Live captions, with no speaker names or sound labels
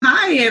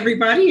Hi,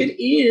 everybody.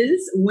 It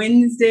is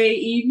Wednesday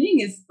evening.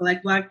 It's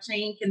Black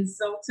Blockchain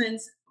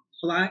Consultants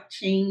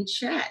Blockchain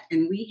Chat.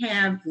 And we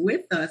have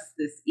with us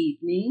this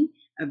evening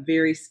a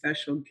very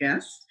special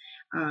guest,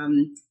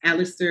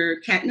 Alistair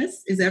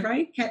Katniss. Is that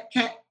right?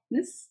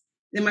 Katniss?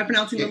 Am I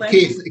pronouncing the last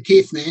name?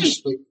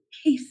 Caithness.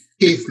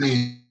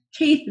 Caithness.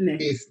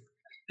 Caithness.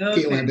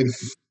 Okay.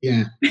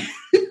 Yeah.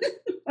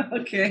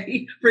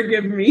 Okay.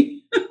 Forgive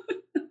me.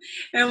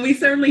 And we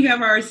certainly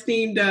have our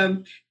esteemed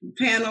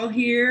panel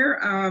here.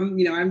 I'm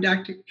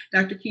Dr.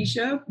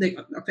 Keisha,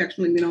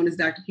 affectionately known as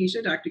Dr.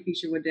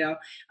 Keisha Waddell,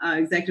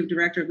 Executive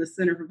Director of the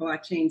Center for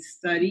Blockchain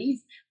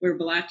Studies, where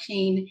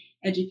blockchain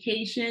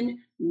education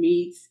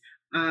meets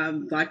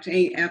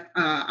blockchain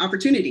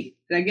opportunity.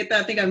 Did I get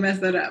that? I think I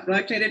messed that up.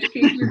 Blockchain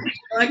education,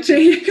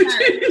 blockchain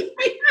opportunity.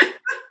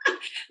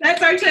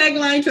 That's our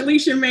tagline.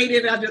 Talisha made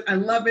it. I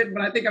love it,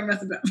 but I think I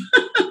messed it up.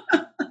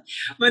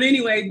 But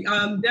anyway,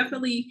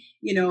 definitely,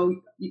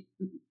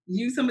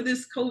 use some of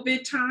this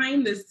COVID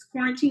time, this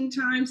quarantine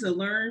time to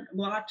learn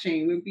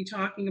blockchain. We'll be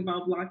talking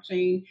about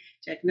blockchain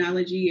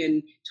technology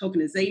and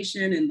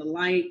tokenization and the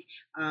like.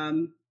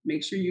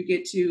 Make sure you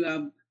get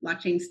to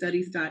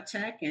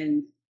blockchainstudies.tech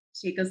and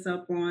take us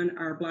up on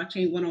our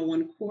Blockchain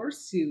 101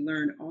 course to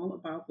learn all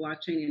about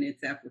blockchain and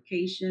its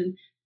application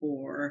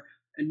for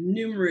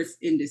numerous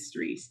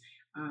industries.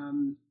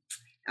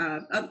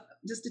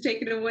 Just to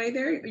take it away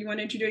there, you want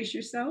to introduce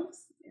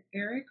yourselves,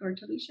 Eric or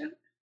Talisha,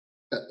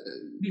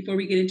 before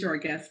we get into our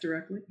guests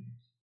directly?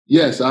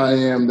 Yes, I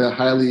am the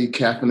highly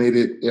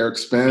caffeinated Eric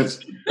Spence.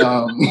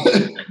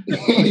 President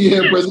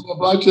of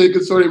Blockchain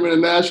Consortium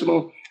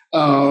International,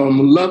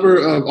 lover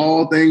of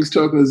all things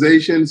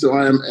tokenization. So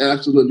I am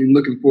absolutely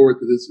looking forward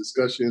to this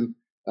discussion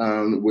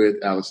with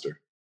Alistair.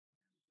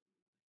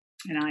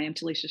 And I am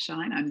Talisha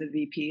Shine. I'm the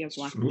VP of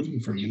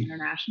Blockchain Consortium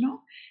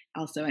International,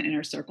 also an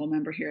Inner Circle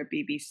member here at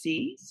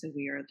BBC. So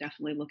we are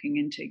definitely looking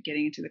into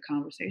getting into the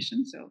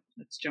conversation. So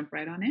let's jump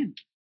right on in.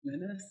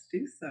 Let us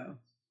do so.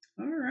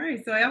 All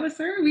right. So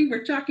Alistair, we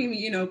were talking,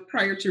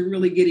 prior to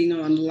really getting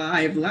on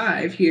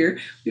live here,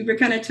 we were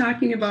kind of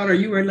talking about, or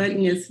you were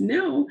letting us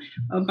know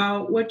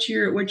about what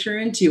you're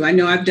into. I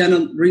know I've done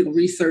a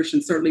research,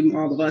 and certainly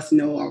all of us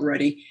know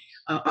already.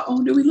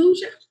 Did we lose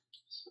you?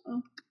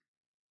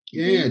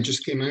 Yeah, it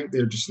just came out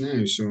there just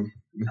now, so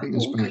I think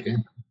it's back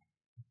in.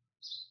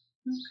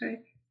 Okay.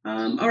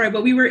 All right,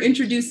 but we were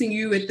introducing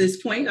you at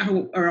this point,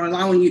 or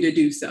allowing you to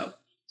do so.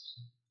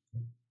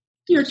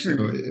 Your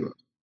turn.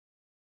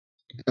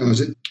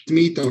 Is it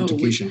me, Dr.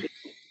 Keisha?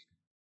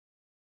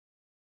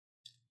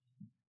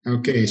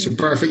 Okay, so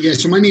perfect. Yeah,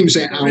 so my name is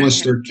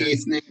Alistair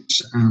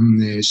Caithness. I'm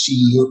the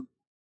CEO.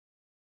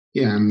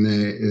 Yeah, I'm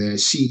the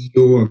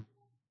CEO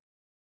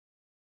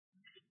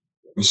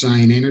of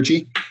Zion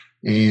Energy.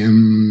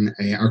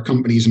 Our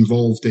company is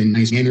involved in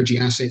energy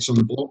assets on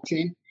the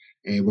blockchain.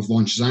 We've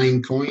launched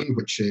Zion Coin,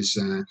 which is,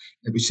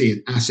 we say,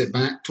 an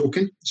asset-backed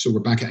token. So we're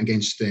backing it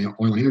against oil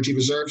and energy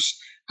reserves.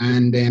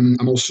 And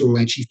I'm also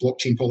a Chief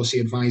Blockchain Policy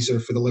Advisor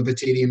for the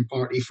Libertarian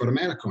Party for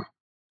Americoin.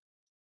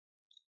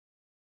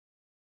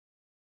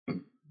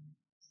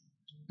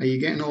 Are you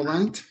getting all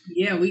that?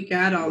 Yeah, we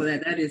got all of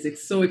that. That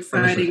is so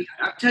exciting.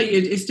 I'll tell you,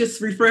 it's just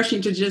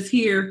refreshing to just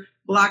hear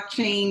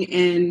blockchain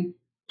and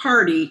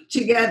party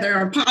together,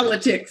 or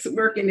politics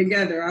working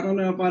together. I don't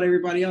know about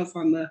everybody else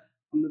on the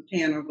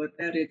panel, but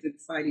that is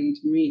exciting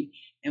to me.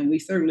 And we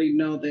certainly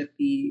know that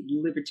the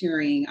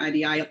libertarian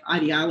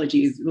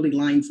ideology really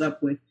lines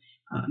up with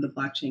the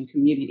blockchain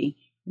community,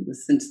 in the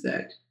sense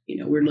that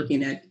we're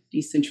looking at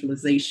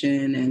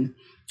decentralization and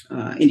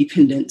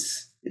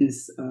independence and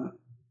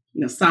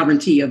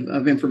sovereignty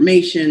of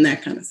information,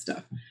 that kind of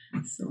stuff.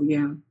 So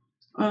yeah.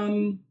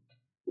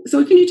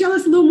 So can you tell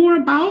us a little more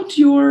about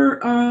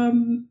your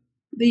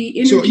the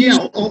energy? So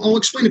yeah, I'll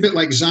explain a bit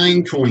like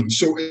Zion Coin.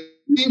 So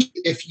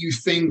if you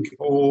think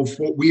of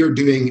what we are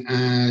doing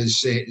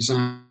as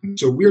Zion,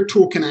 so we're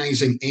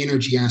tokenizing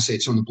energy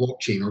assets on the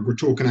blockchain, or we're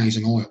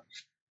tokenizing oil.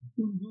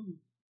 Mm-hmm.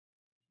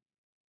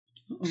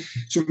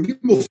 So when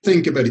people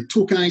think about it,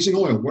 tokenizing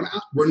oil,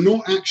 we're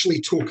not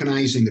actually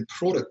tokenizing the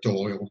product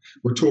oil,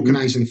 we're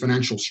tokenizing the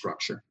financial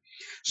structure.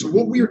 So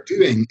what we're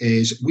doing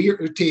is we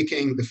are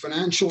taking the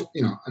financial,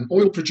 an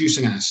oil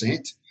producing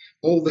asset,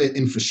 all the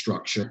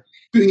infrastructure,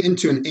 putting it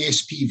into an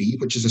SPV,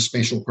 which is a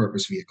special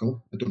purpose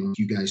vehicle. I don't know if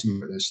you guys know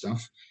about this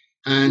stuff.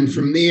 And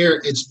from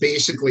there, it's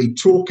basically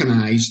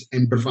tokenized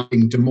and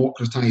providing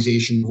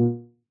democratization.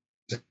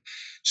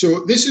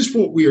 So this is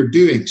what we are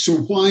doing. So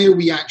why are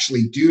we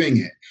actually doing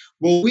it?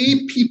 Well, the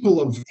way people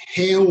have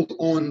held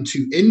on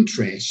to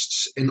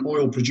interests in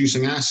oil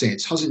producing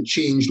assets hasn't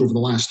changed over the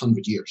last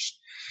 100 years.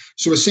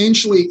 So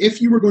essentially, if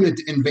you were going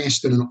to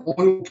invest in an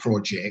oil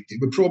project, it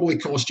would probably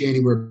cost you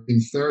anywhere between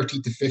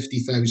 $30,000 to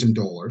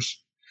 $50,000.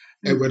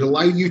 It would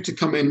allow you to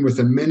come in with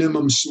a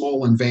minimum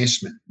small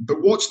investment.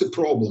 But what's the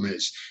problem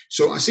is,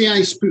 so I say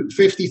I put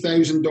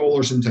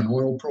 $50,000 into an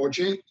oil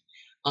project,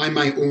 I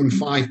might own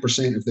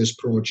 5% of this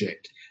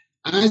project.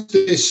 as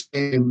this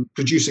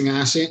producing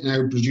asset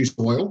now produces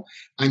oil,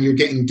 and you're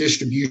getting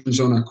distributions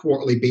on a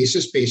quarterly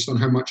basis based on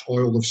how much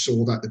oil they've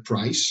sold at the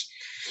price.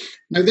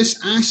 Now, this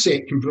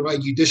asset can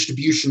provide you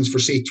distributions for,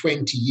 say,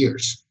 20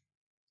 years.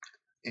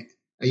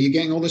 Are you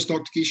getting all this,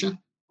 Dr. Keisha?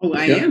 Oh,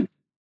 I am.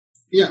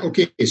 Yeah,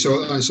 okay.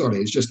 So, sorry,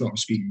 it's just that I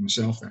was speaking to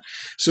myself there.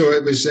 So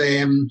it was,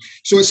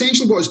 so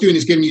essentially what it's doing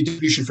is giving you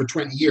distribution for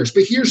 20 years.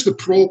 But here's the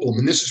problem,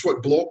 and this is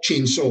what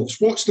blockchain solves.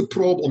 What's the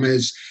problem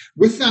is,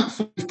 with that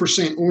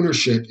 5%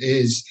 ownership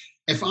is,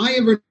 if I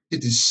ever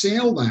needed to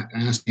sell that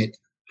asset,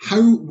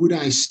 how would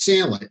I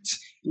sell it?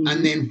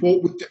 And then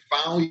what would the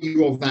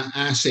value of that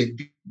asset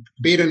be?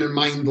 Bearing in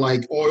mind,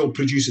 like, oil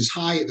produces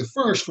high at the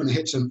first when it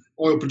hits an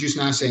oil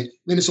producing asset,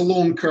 then it's a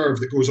long curve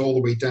that goes all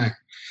the way down.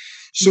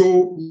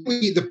 So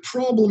the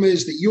problem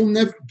is that you'll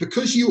never,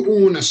 because you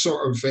own a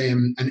sort of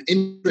an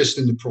interest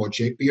in the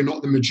project, but you're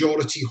not the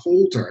majority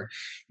holder,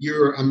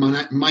 you're a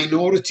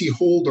minority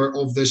holder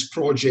of this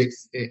project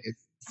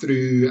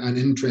through an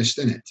interest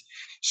in it.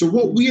 So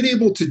what we're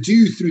able to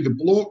do through the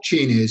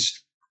blockchain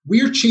is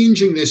we're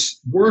changing this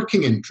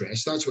working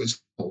interest, that's what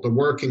it's called, a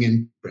working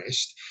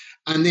interest,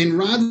 and then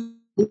rather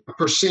than a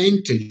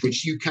percentage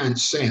which you can't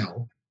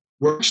sell,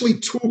 we're actually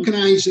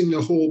tokenizing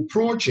the whole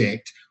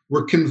project.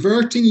 We're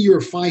converting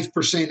your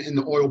 5% in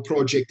the oil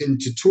project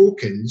into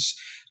tokens.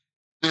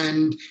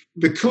 And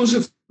because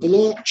of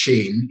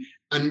blockchain,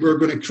 and we're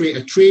going to create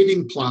a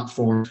trading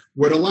platform,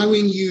 we're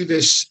allowing you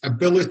this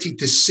ability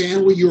to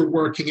sell your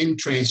working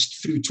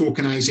interest through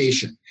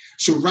tokenization.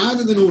 So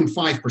rather than own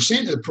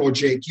 5% of the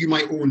project, you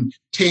might own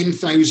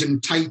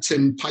 10,000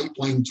 Titan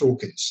pipeline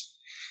tokens.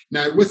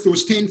 Now, with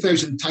those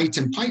 10,000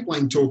 Titan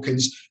pipeline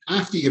tokens,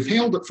 after you've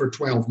held it for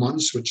 12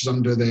 months, which is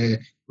under the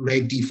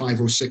Reg D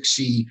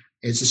 506C,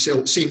 it's the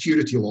same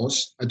security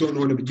laws. I don't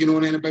know, do you know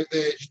anything about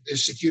the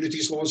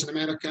securities laws in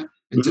America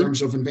in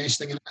terms of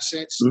investing in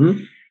assets?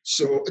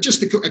 So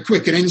just a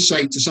quicker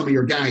insight to some of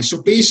your guys.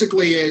 So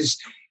basically is,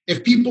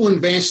 if people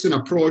invest in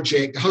a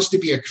project, it has to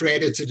be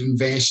accredited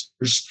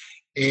investors.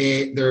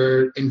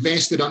 They're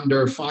invested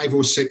under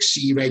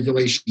 506C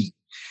Regulation E.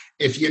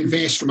 If you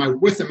invest from out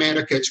with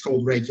America, it's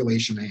called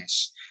Regulation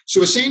S.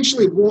 So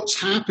essentially what's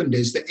happened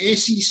is the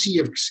SEC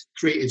have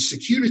created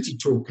security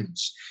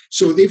tokens.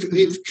 So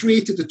they've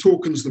created the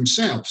tokens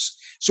themselves.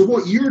 So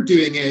what you're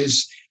doing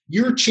is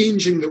you're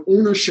changing the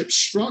ownership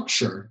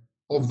structure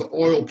of the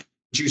oil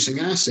producing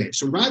asset.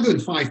 So rather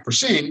than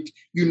 5%,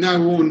 you now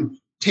own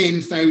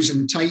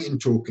 10,000 Titan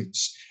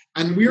tokens.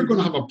 And we're going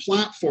to have a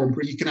platform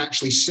where you can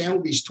actually sell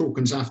these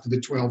tokens after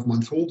the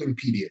 12-month holding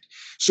period.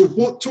 So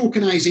what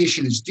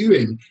tokenization is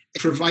doing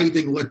is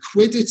providing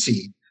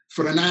liquidity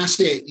for an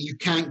asset you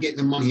can't get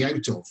the money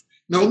out of.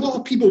 Now, a lot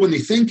of people, when they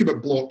think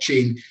about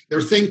blockchain,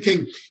 they're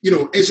thinking,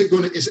 is it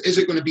going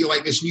to be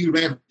like this new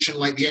revolution,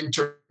 like the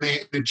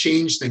internet, and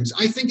change things?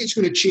 I think it's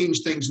going to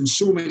change things in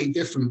so many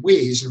different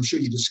ways, and I'm sure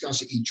you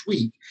discuss it each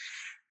week.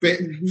 But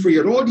for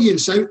your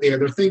audience out there,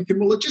 they're thinking,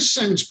 well, it just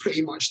sounds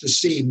pretty much the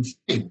same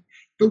thing.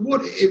 But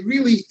what it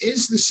really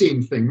is the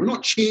same thing. We're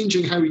not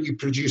changing how you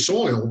produce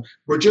oil.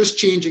 We're just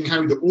changing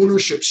how the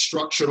ownership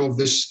structure of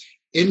this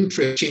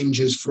interest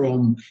changes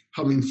from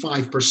having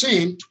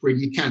 5%, where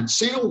you can't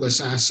sell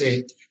this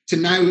asset, to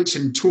now it's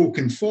in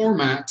token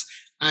format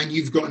and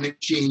you've got an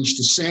exchange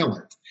to sell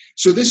it.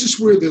 So this is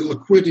where the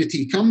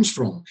liquidity comes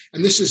from.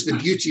 And this is the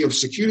beauty of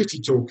security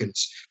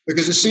tokens,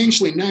 because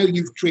essentially now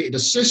you've created a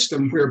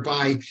system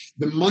whereby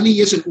the money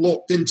isn't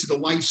locked into the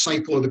life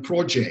cycle of the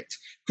project.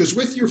 Because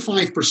with your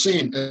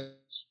 5%,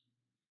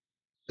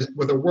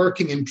 with a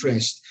working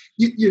interest,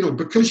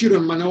 because you're a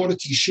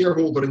minority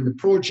shareholder in the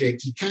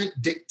project, you can't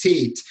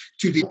dictate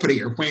to the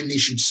operator when they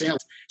should sell.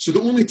 So the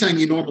only time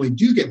you normally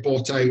do get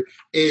bought out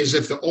is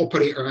if the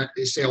operator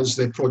sells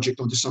the project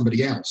onto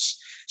somebody else.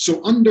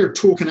 So under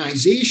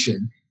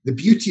tokenization, the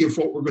beauty of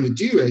what we're going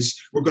to do is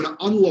we're going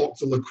to unlock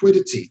the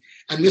liquidity,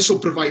 and this will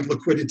provide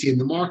liquidity in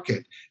the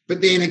market.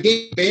 But then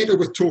again, better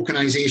with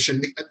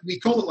tokenization, we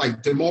call it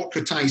like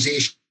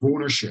democratization of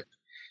ownership.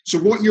 So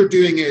what you're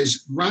doing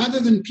is, rather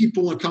than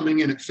people are coming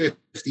in at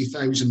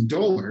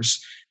 $50,000,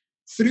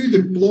 through the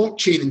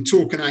blockchain and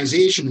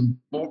tokenization and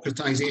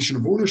democratization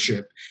of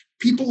ownership,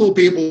 people will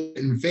be able to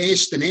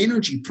invest in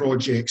energy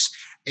projects,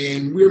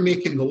 and we're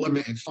making the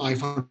limit at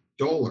 $500.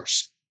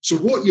 So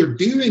what you're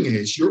doing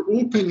is you're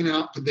opening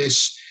up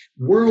this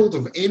world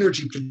of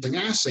energy producing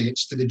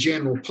assets to the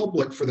general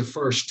public for the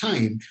first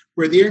time,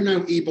 where they're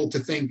now able to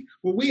think,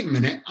 well, wait a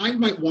minute, I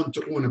might want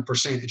to own a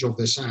percentage of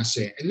this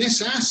asset. And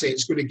this asset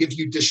is going to give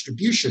you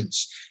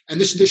distributions.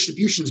 And this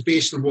distribution is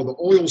based on what the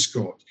oil's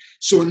got.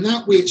 So in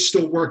that way, it's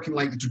still working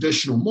like the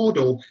traditional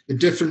model. The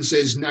difference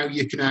is now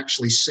you can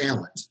actually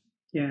sell it.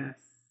 Yes.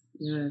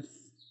 Yes.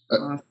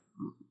 Awesome.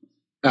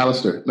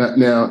 Alistair,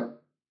 now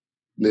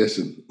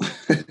listen.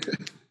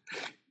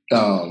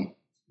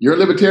 You're a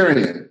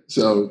libertarian,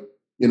 so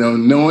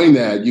knowing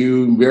that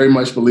you very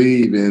much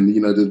believe in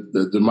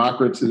the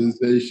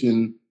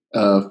democratization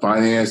of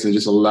finance and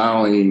just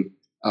allowing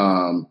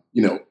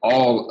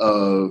all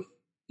of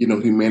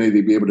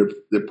humanity to be able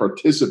to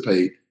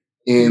participate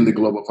in the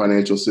global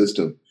financial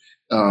system.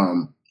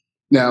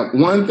 Now,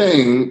 one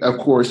thing, of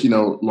course,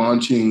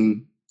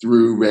 launching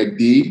through Reg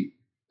D,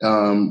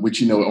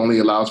 which, only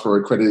allows for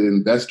accredited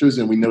investors.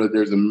 And we know that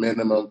there's a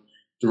minimum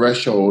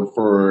threshold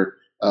for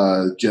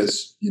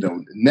just,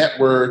 net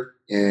worth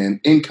and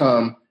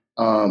income.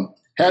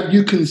 Have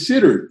you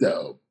considered,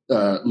 though,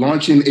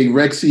 launching a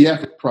Reg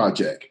CF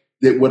project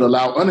that would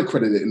allow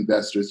unaccredited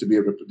investors to be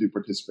able to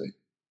participate?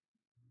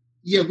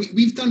 Yeah,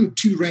 we've done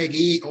 2 Reg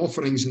A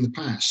offerings in the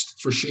past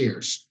for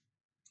shares.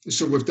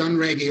 So we've done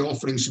Reg A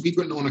offerings. So we've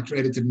got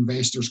non-accredited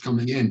investors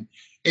coming in.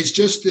 It's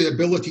just the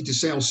ability to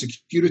sell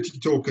security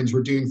tokens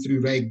we're doing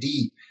through Reg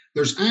D.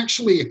 There's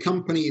actually a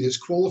company that's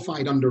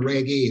qualified under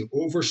Reg A,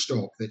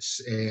 Overstock. That's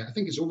I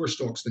think it's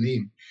Overstock's the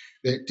name.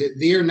 That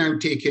they're now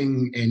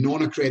taking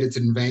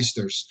non-accredited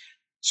investors.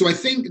 So I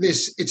think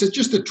it's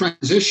just a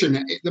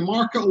transition. The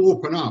market will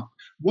open up.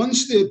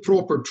 Once the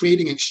proper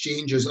trading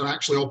exchanges are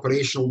actually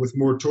operational with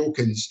more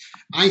tokens,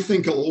 I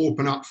think it'll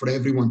open up for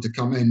everyone to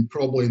come in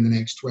probably in the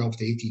next 12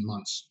 to 18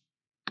 months.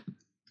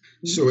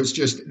 So it's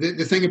just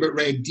the thing about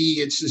Reg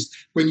D, it's just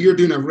when you're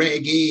doing a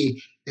Reg A,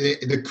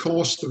 the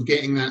cost of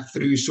getting that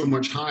through is so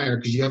much higher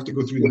because you have to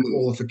go through the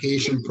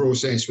qualification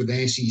process with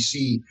the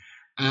SEC.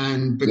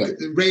 And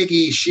the Reg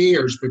A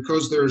shares,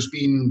 because there's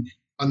been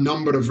a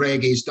number of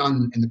Reg A's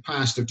done in the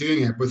past of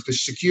doing it, with the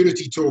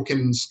security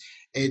tokens,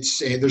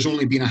 there's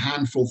only been a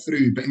handful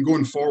through, but in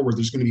going forward,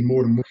 there's going to be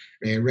more and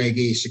more Reg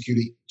A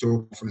security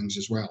offerings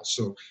as well.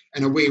 So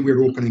in a way,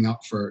 we're opening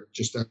up for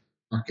just a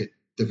market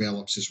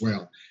develops as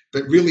well.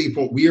 But really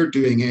what we're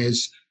doing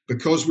is,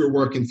 because we're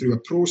working through a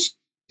process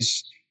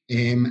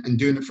and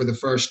doing it for the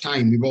first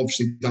time, we've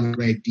obviously done a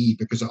Reg D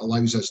because it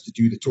allows us to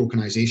do the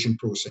tokenization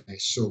process.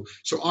 So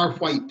our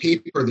white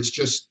paper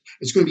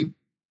it's going to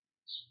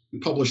be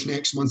published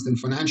next month in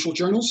financial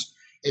journals.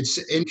 It's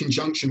in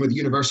conjunction with the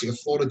University of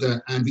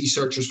Florida and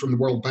researchers from the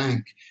World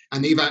Bank.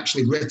 And they've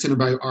actually written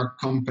about our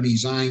company,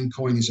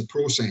 ZignCoin, as a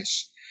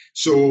process.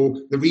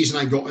 So the reason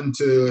I got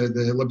into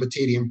the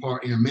Libertarian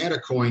Party and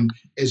Americoin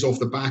is off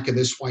the back of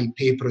this white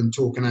paper and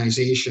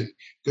tokenization,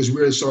 because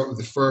we're sort of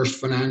the first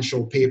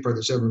financial paper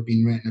that's ever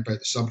been written about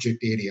the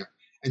subject area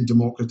and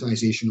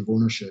democratization of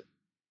ownership.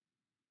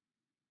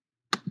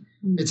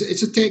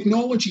 It's a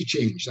technology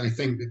change, I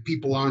think, that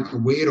people aren't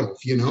aware of,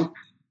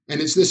 and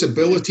it's this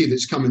ability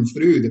that's coming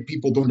through that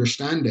people don't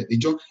understand it.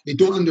 They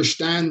don't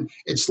understand.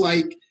 It's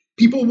like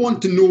people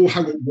want to know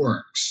how it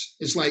works.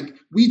 It's like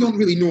we don't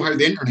really know how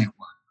the internet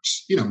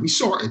works. We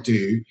sort of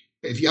do,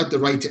 but if you had to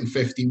write it in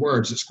 50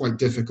 words, it's quite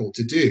difficult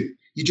to do.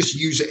 You just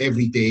use it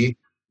every day.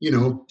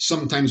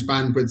 Sometimes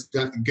bandwidth's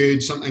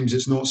good, sometimes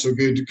it's not so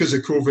good. Because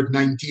of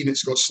COVID-19,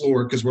 it's got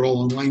slower because we're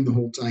all online the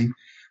whole time.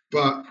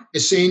 But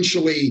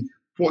essentially,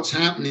 what's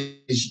happening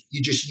is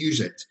you just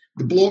use it.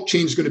 The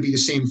blockchain is going to be the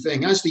same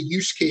thing. As the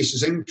use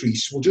cases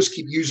increase, we'll just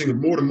keep using it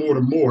more and more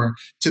and more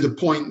to the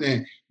point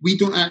that we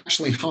don't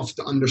actually have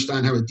to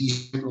understand how a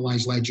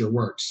decentralized ledger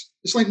works.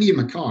 It's like me in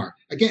my car.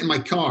 I get in my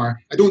car.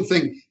 I don't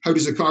think, how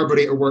does the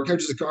carburetor work? How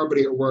does the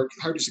carburetor work?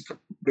 How does the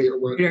carburetor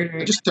work?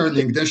 I just turn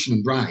the ignition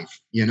and drive,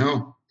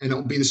 and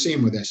it'll be the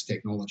same with this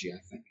technology, I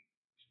think.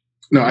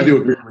 No, I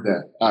do agree with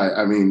that.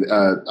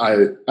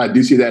 I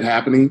do see that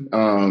happening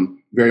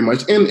very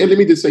much. And let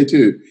me just say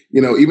too,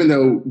 even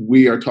though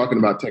we are talking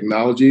about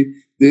technology,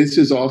 this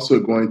is also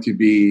going to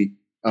be,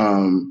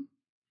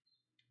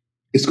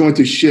 it's going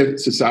to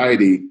shift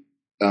society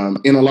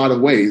in a lot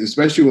of ways,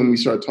 especially when we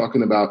start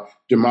talking about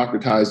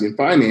democratizing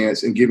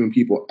finance and giving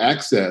people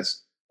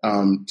access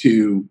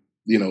to,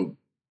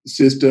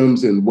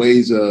 systems and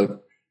ways of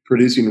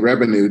producing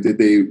revenue that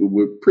they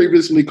were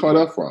previously caught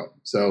up from.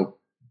 So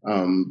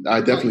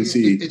I definitely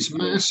see it's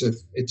massive.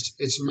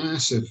 It's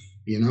massive,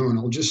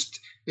 and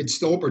it's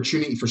the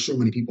opportunity for so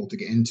many people to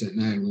get into it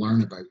now and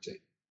learn about it.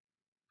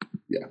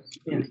 Yeah.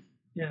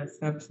 Yes,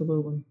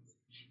 absolutely.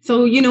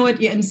 So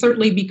and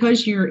certainly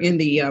because you're in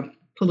the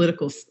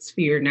political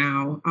sphere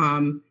now,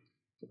 and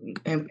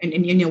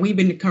we've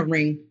been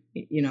covering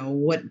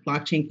what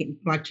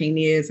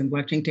blockchain is and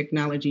blockchain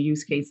technology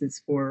use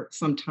cases for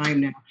some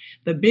time now.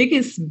 The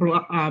biggest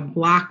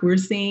block we're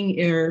seeing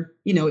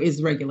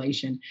is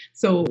regulation.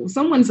 So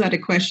someone's got a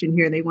question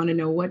here. They want to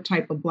know what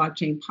type of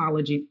blockchain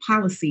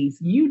policies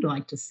you'd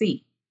like to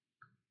see.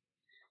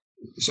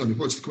 Sorry,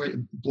 what's the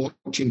question?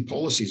 Blockchain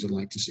policies I'd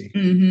like to see?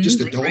 Mm-hmm.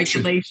 Just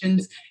adoption.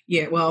 Regulations.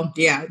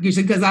 Yeah,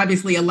 because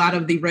obviously a lot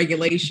of the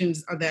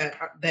regulations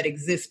that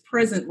exist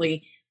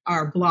presently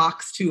are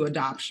blocks to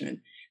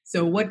adoption.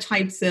 So what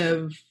types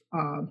of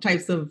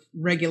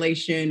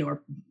regulation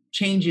or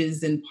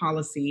changes in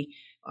policy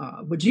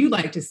would you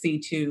like to see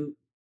to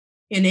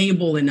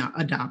enable an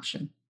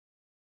adoption?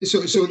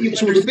 So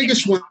the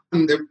biggest one,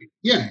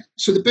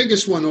 so the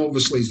biggest one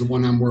obviously is the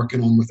one I'm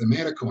working on with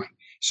Americoin.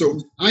 So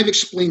I've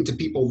explained to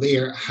people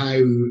there how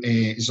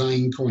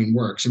ZignCoin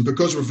works. And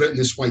because we've written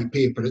this white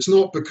paper, it's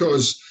not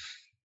because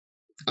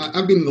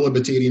I've been in the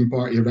Libertarian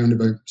Party around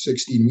about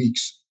 16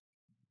 weeks.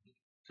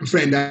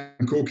 friend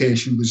Adam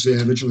Kokesh, who was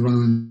originally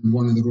running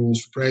one of the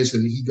roles for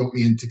president, he got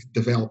me in to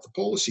develop the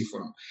policy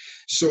for him.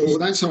 So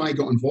that's how I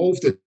got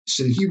involved in this.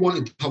 And he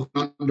wanted to have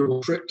an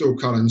underlying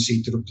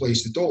cryptocurrency to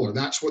replace the dollar.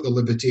 That's what the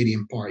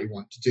Libertarian Party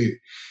want to do.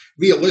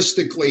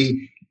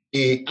 Realistically,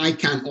 I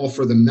can't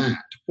offer them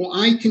that. What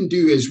I can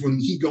do is, when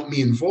he got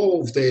me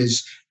involved,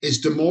 is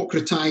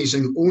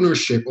democratizing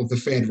ownership of the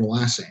federal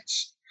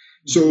assets.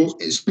 So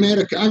it's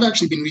America. I've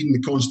actually been reading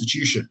the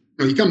Constitution.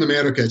 You come to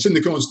America, it's in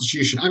the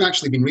Constitution. I've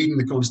actually been reading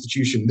the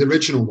Constitution, the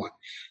original one.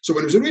 So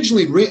when it was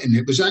originally written,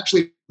 it was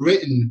actually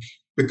written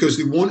because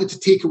they wanted to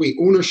take away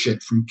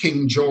ownership from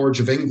King George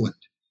of England.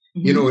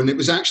 Mm-hmm. And it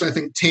was actually, I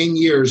think, 10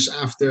 years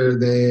after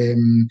the,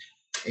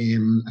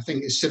 I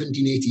think it's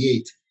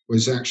 1788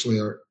 was actually,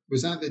 or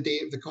was that the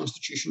date of the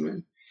Constitution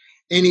written?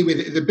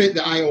 Anyway, the bit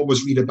that I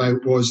always read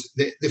about was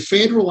that the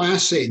federal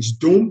assets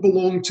don't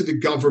belong to the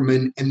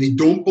government and they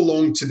don't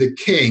belong to the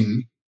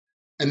king.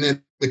 And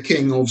then the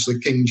king, obviously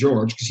King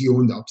George, because he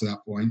owned it up to that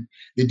point.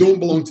 They don't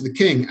belong to the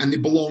king and they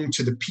belong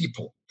to the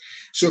people.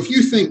 So if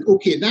you think,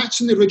 okay,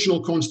 that's in the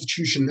original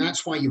Constitution,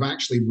 that's why you've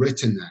actually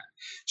written that.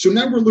 So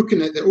now we're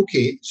looking at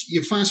okay, so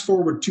you fast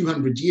forward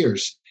 200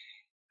 years.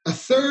 A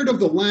third of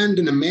the land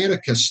in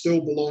America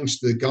still belongs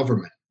to the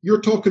government.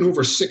 You're talking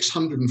over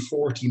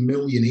 640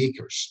 million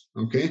acres,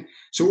 okay?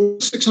 So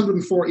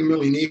 640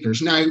 million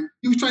acres. Now,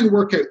 you're trying to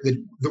work out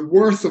the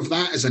worth of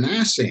that as an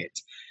asset.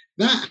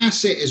 That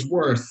asset is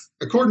worth,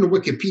 according to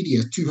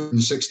Wikipedia,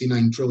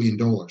 $269 trillion.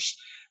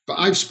 But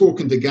I've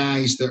spoken to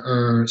guys that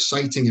are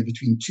citing it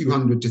between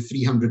 $200 to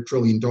 $300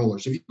 trillion.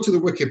 If you go to the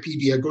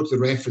Wikipedia, go to the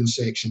reference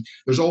section,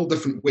 there's all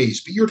different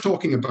ways. But you're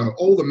talking about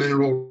all the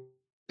mineral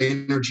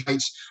energy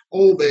rights,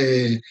 all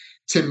the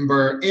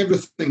timber,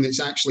 everything that's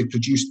actually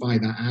produced by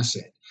that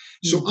asset.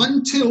 So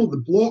until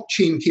the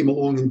blockchain came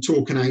along and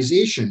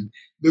tokenization,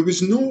 there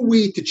was no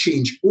way to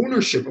change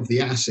ownership of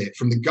the asset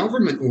from the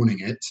government owning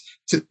it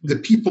to the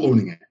people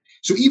owning it.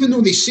 So even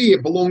though they say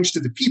it belongs to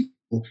the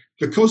people,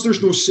 because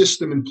there's no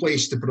system in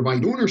place to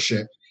provide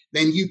ownership,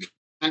 then you can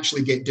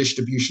actually get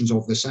distributions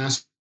of this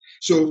asset.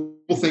 So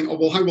people think, oh,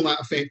 well, how will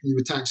that affect me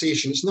with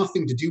taxation? It's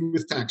nothing to do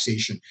with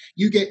taxation.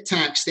 You get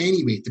taxed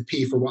anyway to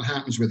pay for what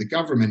happens with the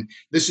government.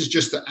 This is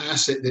just the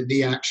asset that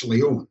they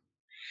actually own.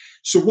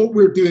 So what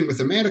we're doing with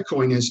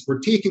Americoin is we're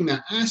taking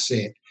that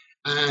asset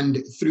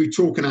and through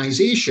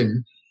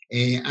tokenization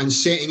and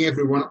setting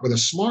everyone up with a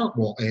smart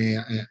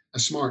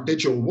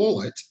digital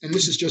wallet, and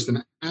this is just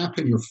an app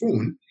in your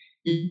phone.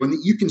 When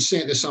you can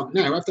set this up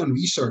now, I've done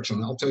research on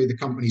it. I'll tell you the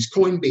companies.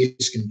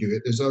 Coinbase can do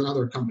it. There's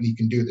another company who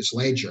can do it, that's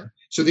Ledger.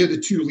 So they're the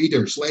two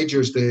leaders.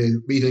 Ledger's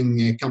the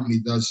leading company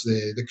that does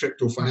the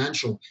crypto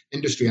financial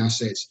industry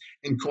assets,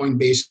 and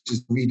Coinbase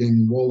is the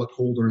leading wallet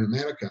holder in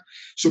America.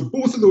 So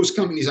both of those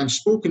companies I've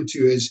spoken to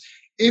is,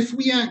 if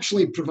we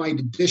actually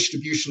provided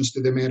distributions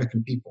to the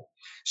American people,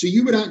 so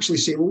you would actually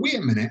say, well, wait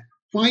a minute,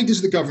 why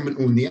does the government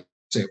own the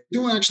asset? We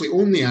don't actually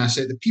own the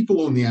asset, the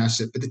people own the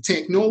asset, but the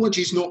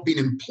technology's not been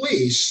in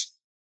place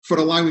for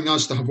allowing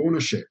us to have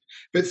ownership.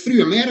 But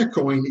through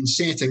Americoin, in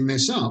setting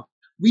this up,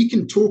 we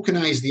can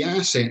tokenize the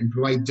asset and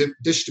provide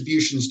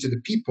distributions to the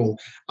people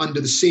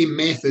under the same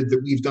method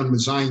that we've done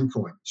with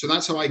Zioncoin. So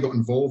that's how I got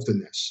involved in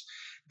this.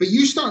 But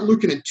you start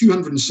looking at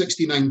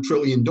 $269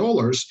 trillion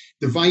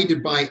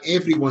divided by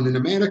everyone in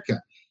America.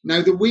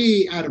 Now, the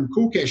way Adam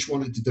Kokesh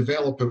wanted to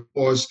develop it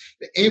was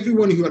that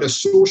everyone who had a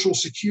social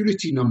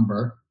security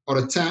number or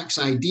a tax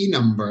ID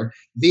number,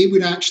 they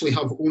would actually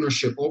have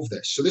ownership of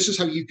this. So this is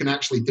how you can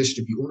actually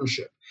distribute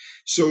ownership.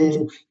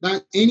 So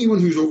that anyone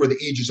who's over the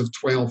ages of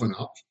 12 and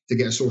up to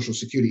get a social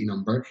security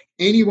number,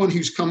 anyone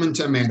who's coming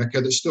to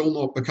America that's still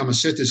not become a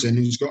citizen,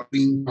 who's got a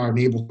green card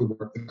and able to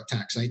work with a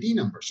tax ID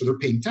number, so they're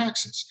paying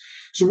taxes.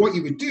 So what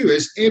you would do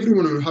is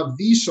everyone who have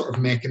these sort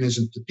of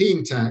mechanisms to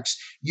paying tax,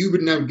 you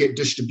would now get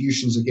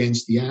distributions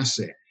against the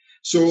asset.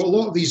 So a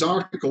lot of these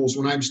articles,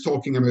 when I was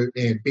talking about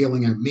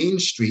bailing out Main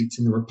Street,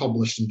 and they were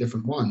published in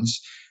different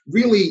ones,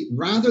 really,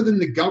 rather than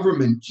the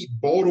government keep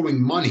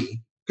borrowing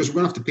money, because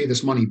we're going to have to pay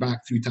this money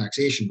back through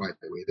taxation, by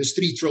the way. There's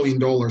 $3 trillion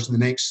in the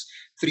next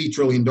 $3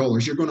 trillion.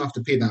 You're going to have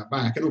to pay that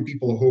back. I know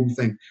people at home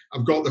think,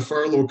 I've got the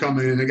furlough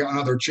coming and I got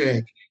another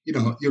check.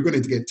 You're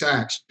going to get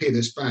taxed, pay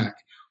this back.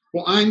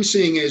 What I'm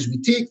saying is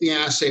we take the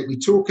asset, we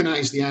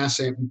tokenize the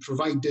asset, we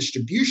provide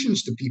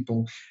distributions to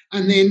people,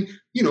 and then,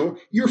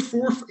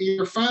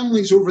 your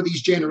families over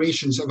these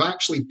generations have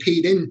actually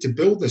paid in to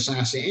build this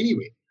asset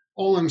anyway.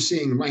 All I'm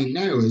saying right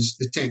now is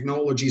the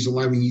technology is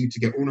allowing you to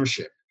get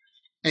ownership.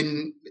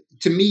 And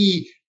to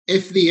me,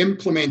 if they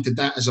implemented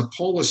that as a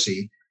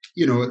policy,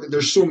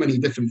 there's so many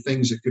different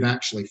things it could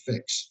actually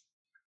fix.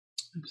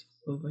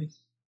 Absolutely,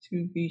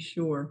 to be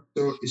sure.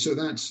 So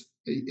that's...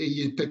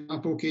 You pick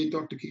up okay,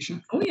 Dr.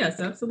 Keisha? Oh, yes,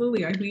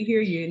 absolutely. We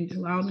hear you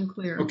loud and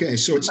clear. Okay,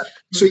 so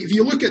if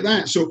you look at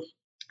that, so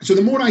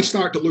the more I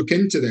start to look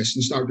into this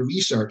and start to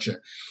research it,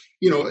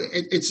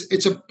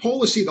 it's a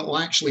policy that will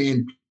actually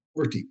end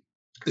poverty.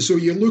 So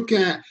you look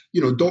at,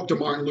 Dr.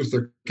 Martin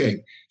Luther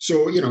King.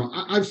 So,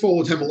 I've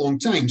followed him a long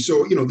time.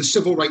 So, the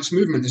civil rights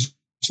movement is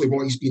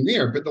what he's been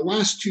there. But the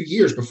last 2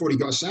 years before he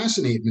got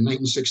assassinated in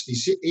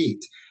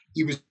 1968,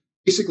 he was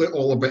basically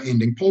all about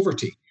ending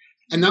poverty.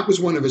 And that was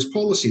one of his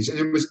policies. And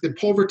it was the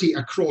poverty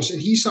across,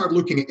 and he started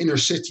looking at inner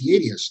city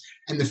areas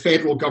and the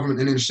federal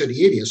government in inner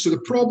city areas. So the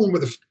problem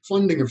with the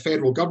funding of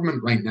federal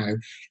government right now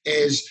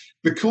is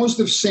because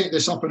they've set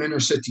this up in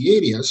inner city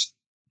areas,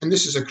 and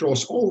this is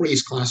across all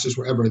race classes,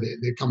 whatever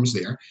that comes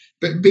there,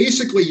 but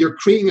basically you're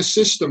creating a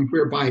system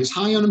whereby it's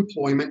high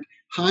unemployment,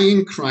 high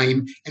in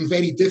crime, and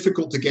very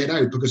difficult to get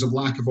out because of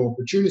lack of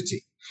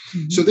opportunity.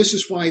 Mm-hmm. So this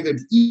is why that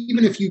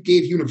even if you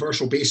gave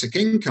universal basic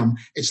income,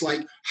 it's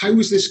like, how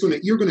is this going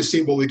to, you're going to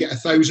say, well, they get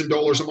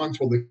 $1,000 a month,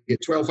 well, they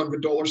get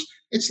 $1,200.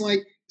 It's like,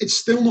 it's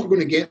still not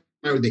going to get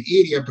out of the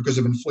area because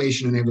of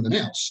inflation and everything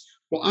else.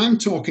 What I'm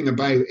talking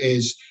about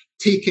is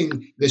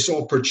taking this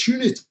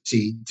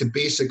opportunity to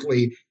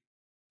basically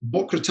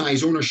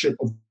democratize ownership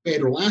of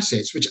federal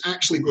assets, which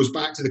actually goes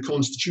back to the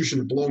Constitution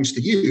that belongs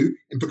to you.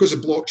 And because of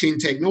blockchain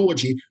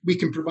technology, we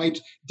can provide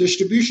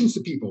distributions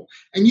to people.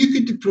 And you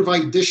could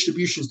provide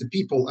distributions to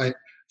people at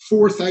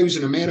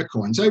 4,000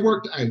 Americoins. I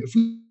worked out, if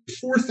we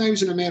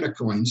 4,000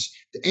 Americoins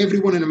to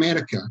everyone in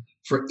America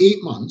for 8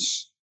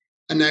 months,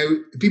 and now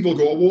people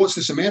go, oh, well, what's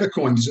this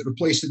Americoin? Does it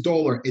replace the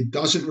dollar? It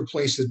doesn't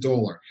replace the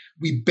dollar.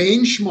 We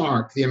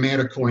benchmark the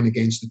Americoin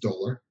against the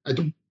dollar. I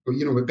don't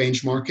with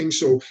benchmarking.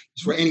 So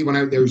for anyone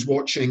out there who's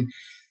watching,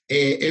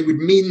 it would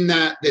mean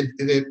that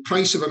the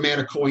price of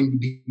Americoin would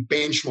be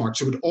benchmarked.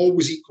 So it would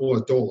always equal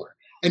a dollar.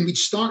 And we'd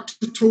start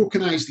to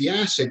tokenize the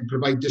asset and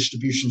provide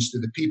distributions to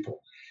the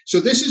people. So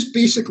this is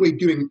basically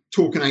doing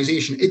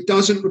tokenization. It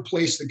doesn't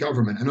replace the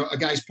government. I know a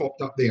guy's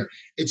popped up there.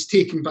 It's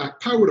taking back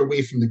power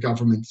away from the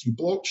government through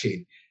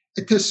blockchain.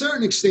 To a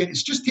certain extent,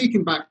 it's just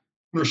taking back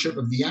ownership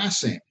of the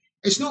asset.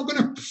 It's not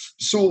going to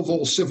solve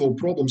all civil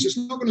problems. It's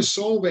not going to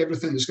solve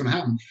everything that's going to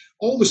happen.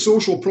 All the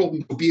social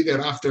problems will be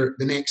there after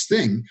the next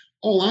thing.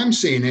 All I'm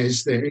saying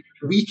is that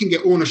we can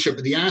get ownership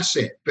of the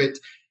asset. But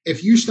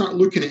if you start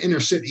looking at inner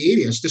city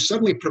areas to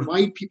suddenly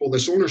provide people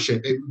this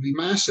ownership, it would be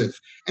massive.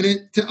 And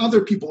to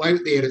other people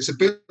out there, it's a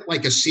bit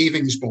like a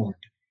savings bond.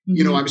 Mm-hmm.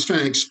 You know, I was trying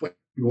to explain.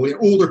 Well,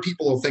 older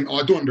people will think, oh,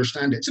 I don't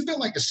understand it. It's a bit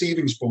like a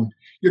savings bond.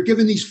 You're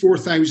given these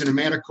 4,000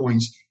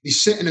 Americoins. They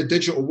sit in a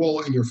digital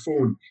wallet in your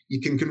phone.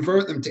 You can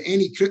convert them to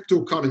any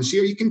cryptocurrency,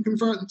 or you can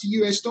convert them to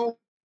US dollars,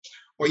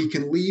 or you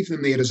can leave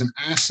them there as an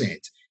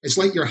asset. It's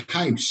like your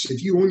house.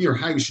 If you own your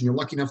house and you're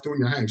lucky enough to own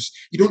your house,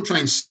 you don't try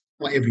and sell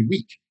it every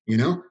week, you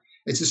know?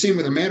 It's the same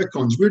with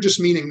Americons. We're just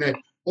meaning that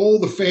all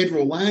the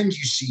federal land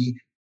you see,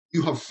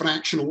 you have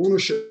fractional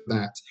ownership of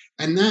that.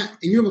 And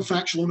you have a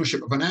fractional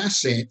ownership of an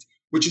asset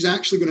which is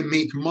actually going to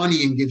make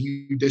money and give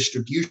you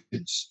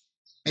distributions.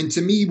 And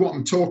to me, what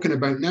I'm talking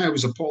about now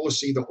is a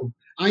policy that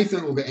I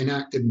think will get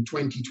enacted in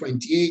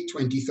 2028,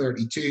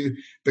 2032.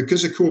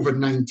 Because of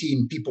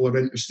COVID-19, people are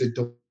interested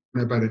to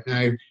learn about it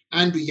now.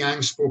 Andrew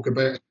Yang spoke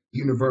about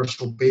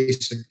universal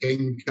basic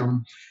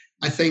income.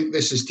 I think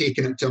this has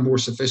taken it to a more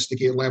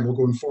sophisticated level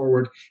going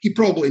forward. He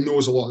probably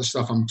knows a lot of the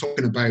stuff I'm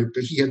talking about,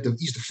 but he's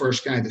the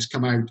first guy that's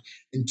come out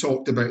and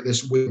talked about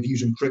this way of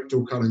using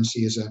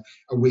cryptocurrency as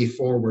a way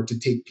forward to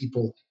take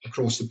people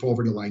across the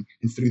poverty line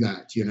and through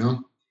that, you know?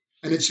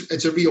 And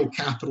it's a real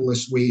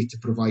capitalist way to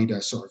provide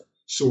a sort of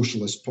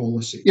socialist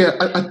policy. Yeah,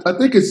 I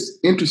think it's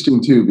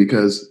interesting too,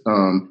 because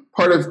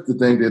part of the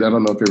thing that I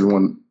don't know if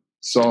everyone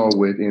saw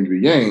with Andrew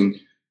Yang,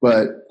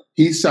 but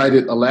he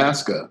cited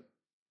Alaska,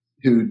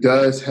 who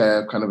does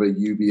have kind of a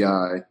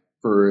UBI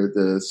for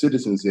the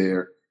citizens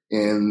there,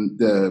 and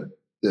the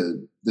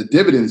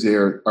dividends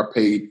there are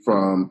paid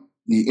from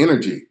the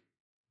energy,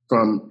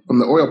 from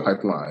the oil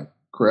pipeline,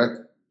 correct?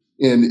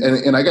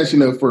 And I guess, you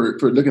know, for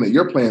looking at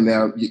your plan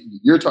now,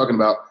 you're talking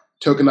about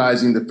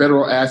tokenizing the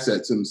federal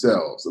assets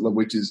themselves,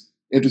 which is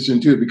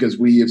interesting too, because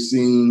we have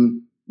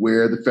seen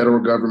where the federal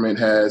government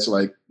has,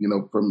 like, you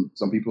know, from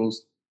some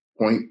people's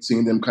point,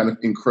 seen them kind of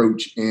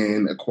encroach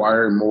and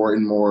acquire more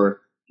and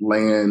more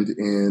land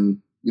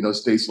in, you know,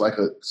 states like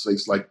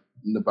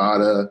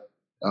Nevada.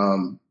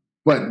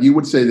 But you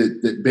would say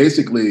that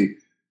basically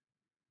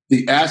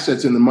the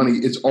assets and the money,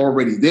 it's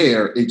already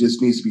there. It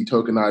just needs to be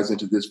tokenized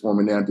into this form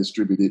and now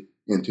distributed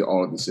into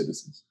all of the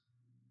citizens.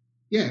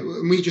 Yeah,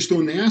 we just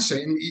own the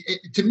asset. And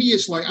to me,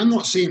 it's like, I'm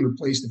not saying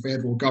replace the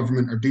federal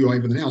government or do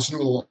everything else. I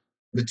know a lot of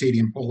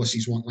libertarian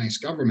policies want less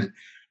government.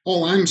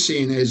 All I'm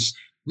saying is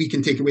we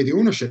can take away the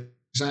ownership.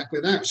 Exactly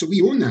that. So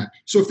we own that.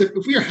 So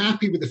if we are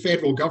happy with the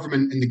federal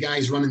government and the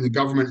guys running the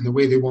government and the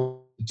way they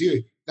want to do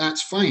it,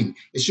 that's fine.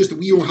 It's just that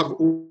we don't have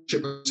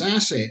ownership of this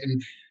asset.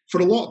 And for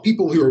a lot of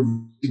people who are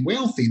really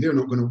wealthy, they're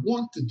not going to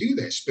want to do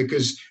this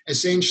because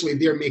essentially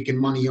they're making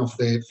money off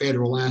the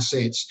federal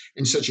assets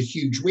in such a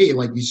huge way,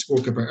 like we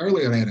spoke about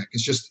earlier, Eric.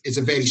 It's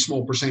a very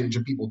small percentage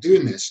of people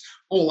doing this.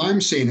 All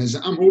I'm saying is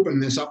I'm opening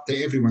this up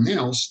to everyone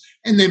else.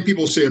 And then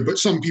people say, but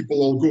some people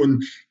will go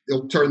and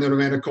they'll turn their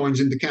Americoins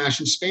into cash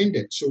and spend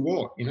it. So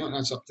what? You know,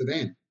 that's up to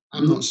them.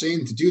 I'm not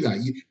saying to do that.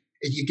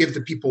 You give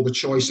the people the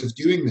choice of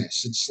doing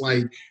this. It's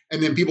like,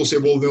 and then people say,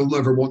 well, they'll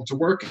never want to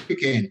work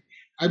again.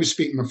 I was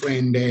speaking to my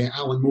friend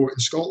Alan Moore in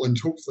Scotland.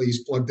 Hopefully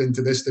he's plugged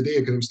into this today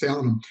because I was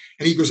telling him.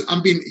 And he goes,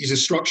 he's a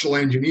structural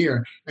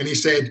engineer. And he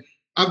said,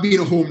 I've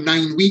been at home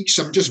 9 weeks.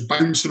 I'm just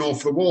bouncing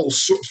off the wall,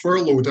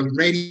 furloughed. I'm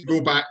ready to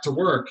go back to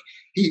work.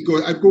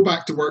 I'd go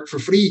back to work for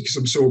free because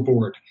I'm so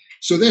bored.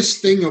 So this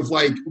thing of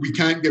like, we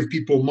can't give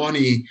people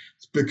money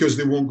because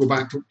they won't go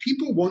back to,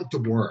 people want to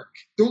work.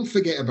 Don't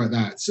forget about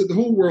that. So the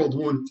whole world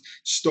won't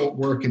stop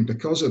working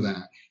because of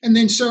that. And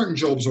then certain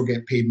jobs will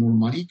get paid more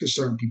money because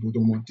certain people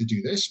don't want to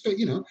do this. But,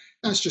 you know,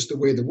 that's just the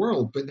way of the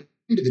world. But at the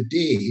end of the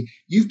day,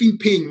 you've been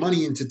paying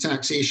money into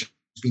taxation,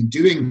 been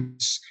doing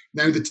this.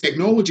 Now the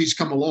technology's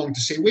come along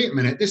to say, wait a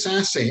minute, this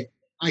asset,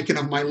 I can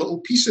have my little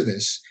piece of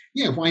this.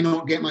 Yeah, why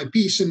not get my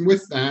piece? And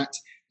with that,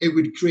 it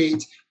would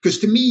create, because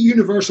to me,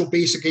 universal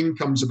basic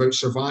income is about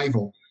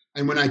survival.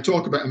 And when I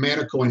talk about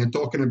Americoin, I'm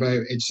talking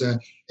about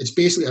it's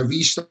basically a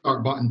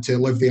restart button to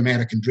live the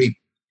American dream.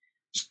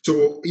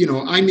 So, you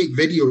know, I make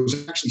videos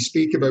and actually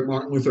speak about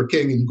Martin Luther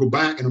King and go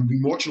back and I've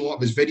been watching a lot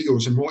of his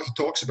videos and what he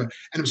talks about.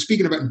 And I'm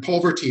speaking about in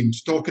poverty and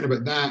talking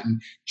about that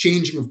and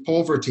changing of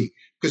poverty,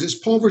 because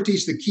poverty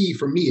is the key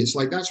for me. It's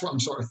like, that's what I'm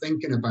sort of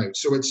thinking about.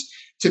 So it's,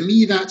 to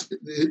me, that's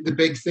the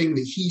big thing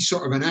that he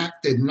sort of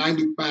enacted. And I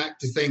look back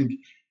to think,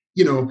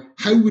 you know,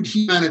 how would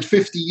he manage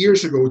 50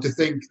 years ago to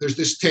think there's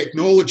this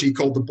technology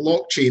called the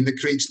blockchain that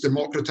creates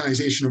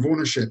democratization of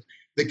ownership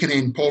that can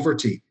end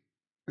poverty?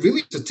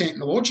 Really, it's a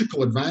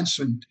technological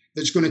advancement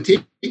that's going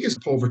to take us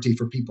poverty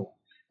for people.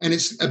 And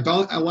it's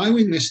about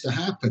allowing this to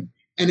happen.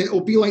 And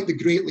it'll be like the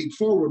great leap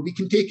forward. We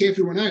can take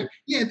everyone out.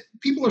 Yeah,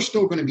 people are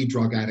still going to be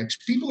drug addicts.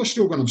 People are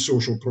still going to have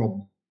social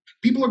problems.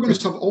 People are going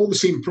to have all the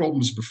same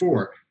problems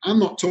before. I'm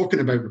not talking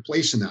about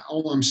replacing that.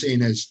 All I'm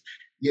saying is,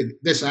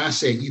 this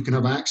asset you can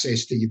have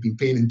access to, you've been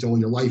paying into all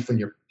your life, and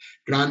your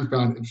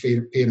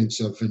grandparents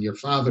have, and your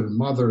father and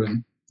mother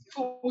and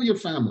all your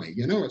family.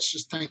 You know, it's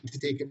just time to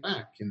take it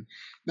back. And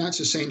that's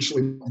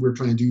essentially what we're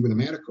trying to do with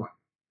Americoin.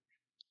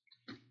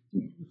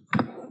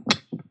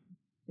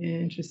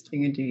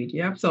 Interesting indeed.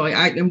 Yep. So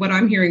and what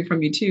I'm hearing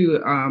from you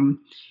too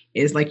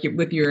is like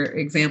with your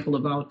example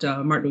about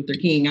Martin Luther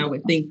King, I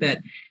would think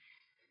that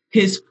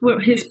his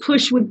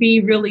push would be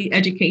really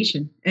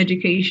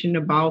education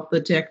about the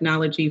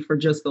technology for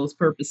just those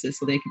purposes,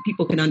 so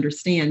people can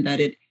understand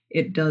that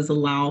it does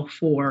allow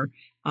for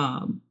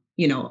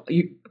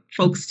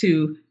folks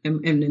to,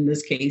 and in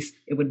this case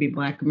it would be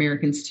Black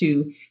Americans,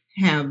 to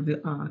have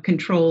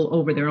control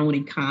over their own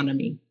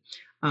economy,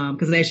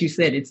 because as you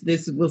said,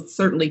 this will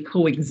certainly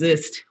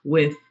coexist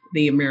with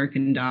the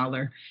American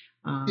dollar.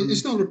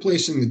 It's not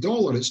replacing the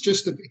dollar. It's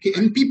just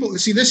and people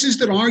see, this is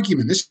their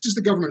argument. This is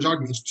the government's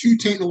argument. It's too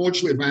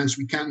technologically advanced.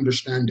 We can't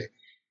understand it.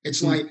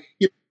 It's like,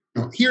 you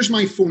know, here's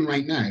my phone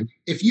right now.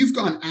 If you've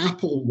got an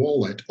Apple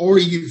wallet, or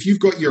if you've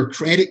got your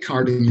credit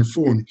card in your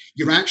phone,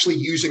 you're actually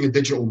using a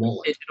digital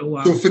wallet.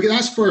 So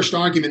that's first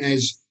argument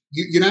is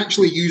you're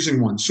actually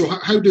using one. So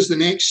how does the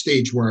next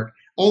stage work?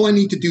 All I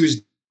need to do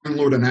is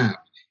download an app.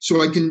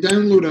 So I can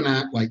download an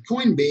app like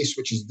Coinbase,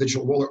 which is a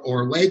digital wallet,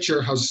 or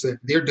Ledger has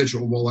their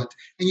digital wallet,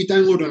 and you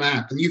download an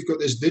app and you've got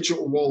this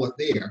digital wallet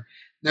there.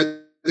 Now,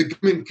 the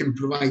government can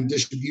provide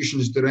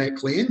distributions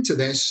directly into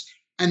this,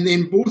 and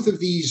then both of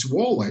these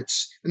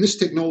wallets, and this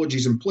technology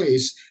is in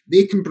place,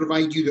 they can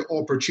provide you the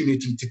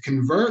opportunity to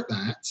convert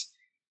that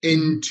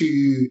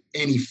into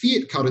any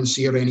fiat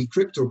currency or any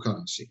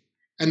cryptocurrency.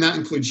 And that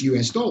includes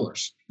US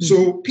dollars. Mm-hmm.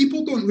 So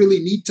people don't really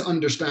need to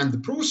understand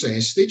the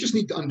process. They just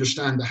need to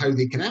understand how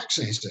they can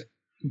access it.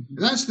 Mm-hmm.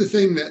 And that's the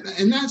thing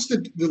that's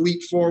the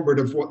leap forward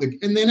of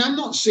and then I'm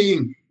not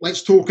saying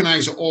let's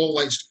tokenize it all,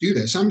 let's do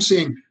this. I'm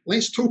saying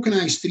let's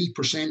tokenize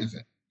 3% of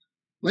it.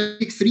 Let's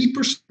take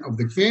 3% of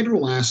the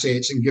federal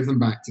assets and give them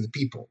back to the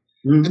people.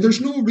 Mm-hmm. And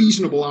there's no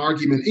reasonable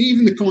argument.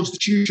 Even the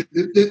Constitution,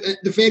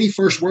 the very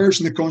first words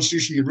in the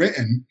Constitution you'd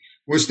written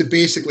was to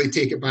basically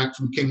take it back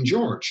from King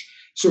George.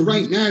 So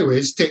right now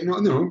is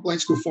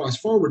let's go fast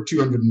forward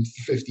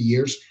 250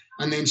 years,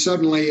 and then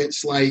suddenly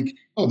it's like,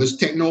 oh, there's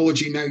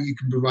technology now, you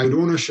can provide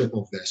ownership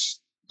of this.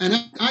 And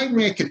I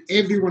reckon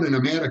everyone in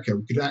America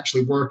could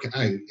actually work it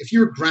out. If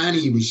your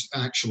granny was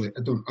actually,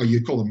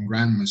 you call them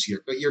grandmas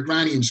here, but your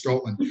granny in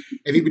Scotland,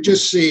 if you would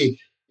just say,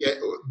 yeah,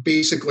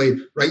 basically,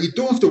 right, you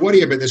don't have to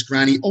worry about this,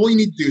 granny. All you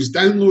need to do is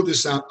download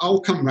this app.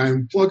 I'll come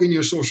round, plug in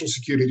your social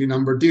security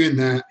number, doing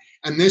that.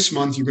 And this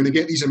month you're going to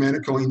get these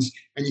Americoins,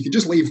 and you can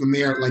just leave them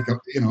there like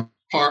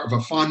part of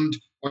a fund,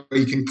 or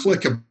you can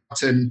click a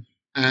button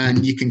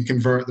and you can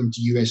convert them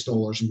to US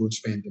dollars and go and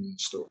spend them in the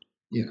store.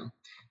 You know,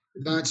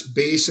 that's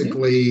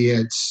basically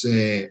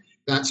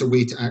that's a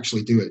way to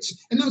actually do it.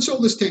 And that's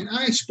all this thing.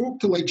 I spoke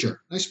to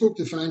Ledger. I spoke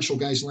to the financial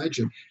guys in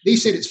Ledger. They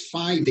said it's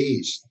 5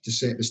 days to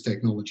set this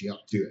technology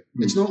up to it.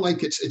 It's not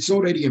like it's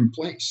already in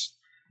place.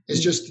 It's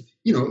just,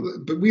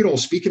 but we're all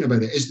speaking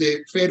about it. Is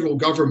the federal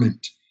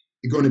government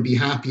going to be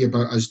happy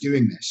about us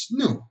doing this?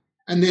 No.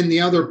 And then the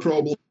other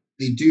problem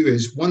they do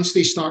is once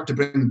they start to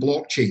bring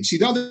blockchain. See,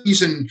 the other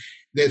reason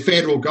the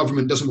federal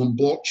government doesn't want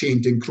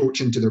blockchain to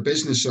encroach into their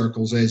business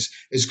circles is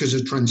because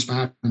of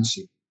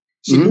transparency.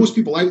 See, most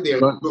people out there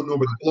don't know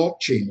about the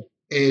blockchain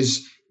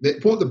is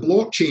what the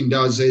blockchain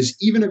does is,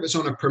 even if it's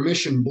on a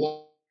permission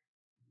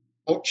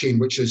blockchain,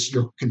 which is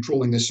you're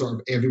controlling this sort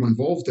of everyone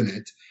involved in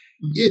it,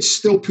 it's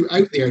still put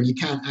out there and you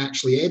can't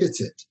actually edit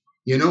it.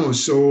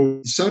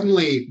 So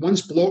suddenly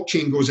once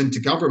blockchain goes into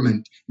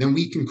government, then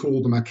we can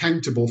hold them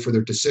accountable for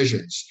their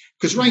decisions.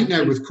 Because right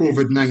now with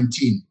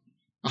COVID-19,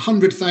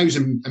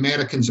 100,000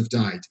 Americans have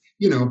died.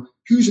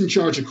 Who's in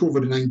charge of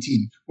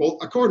COVID-19? Well,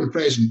 according to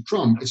President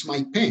Trump, it's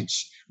Mike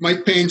Pence.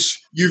 Mike Pence,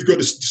 you've got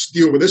to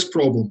deal with this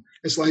problem.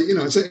 It's like,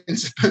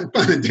 it's a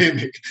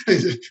pandemic.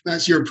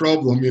 That's your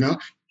problem,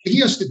 He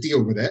has to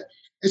deal with it.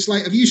 It's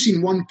like, have you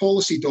seen one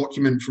policy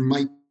document from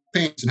Mike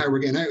Pence and how we're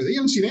getting out of it? You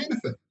haven't seen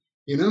anything,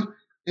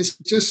 It's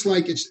just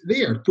like it's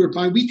there,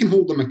 whereby we can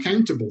hold them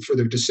accountable for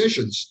their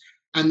decisions,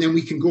 and then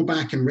we can go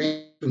back and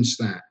reference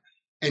that.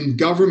 And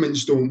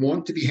governments don't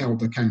want to be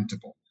held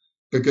accountable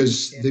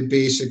because they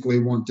basically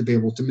want to be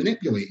able to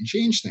manipulate and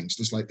change things,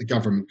 just like the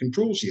government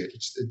controls you.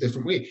 It's a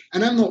different way.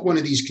 And I'm not one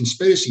of these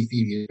conspiracy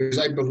theories, because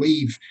I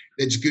believe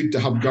it's good to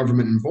have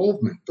government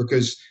involvement,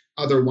 because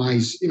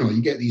otherwise,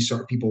 you get these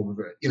sort of people with,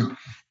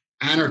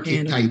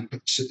 anarchy type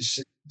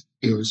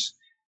scenarios.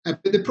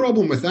 But the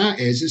problem with that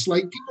is, it's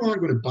like people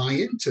aren't going to buy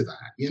into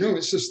that.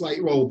 It's just like,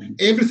 well,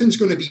 everything's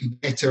going to be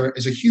better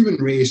as a human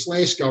race,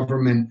 less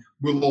government,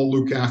 we'll all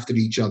look after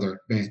each other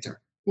better.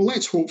 Well,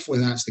 hopefully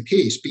that's the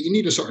case, but you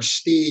need a sort of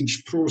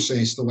staged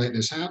process to let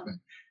this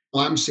happen.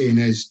 All I'm saying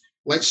is,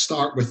 let's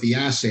start with the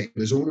asset,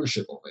 there's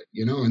ownership of it,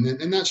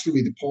 and that's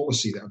really the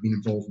policy that I've been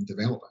involved in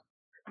developing.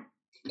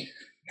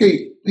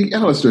 Hey,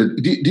 Alistair,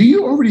 do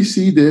you already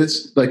see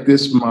this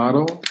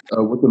model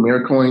with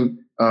Americoin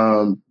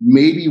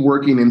maybe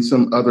working in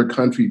some other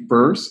country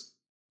first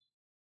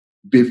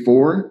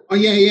before? Oh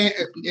yeah.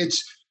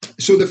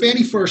 So the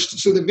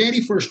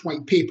very first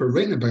white paper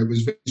written about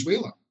was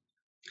Venezuela.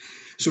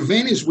 So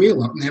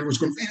Venezuela, and everyone's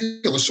going,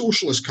 Venezuela, a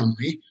socialist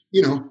country.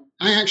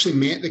 I actually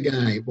met the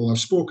guy. Well, I've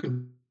spoken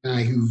to the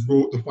guy who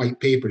wrote the white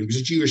paper. He was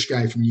a Jewish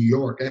guy from New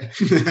York.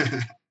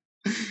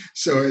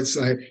 So it's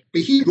like,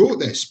 but he wrote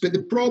this. But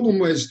the problem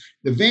was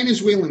the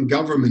Venezuelan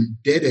government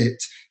did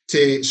it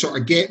to sort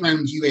of get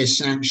around US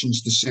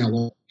sanctions to sell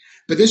oil.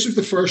 But this was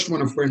the first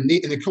one of and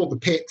they called the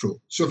Petro.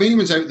 So if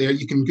anyone's out there,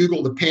 you can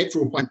Google the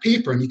Petro white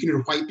paper and you can do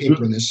a white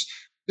paper on this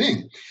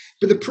thing.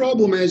 But the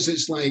problem is,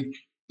 it's like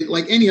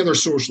any other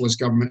socialist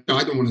government.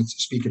 I don't want to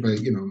speak about,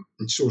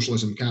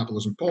 socialism,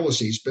 capitalism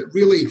policies, but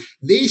really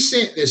they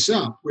set this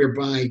up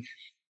whereby,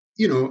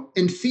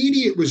 in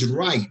theory it was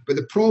right, but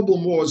the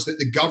problem was that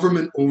the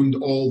government owned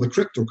all the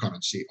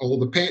cryptocurrency, all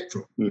the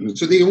Petro.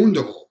 So they owned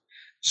it all.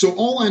 So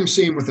all I'm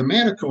saying with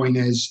Americoin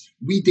is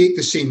we take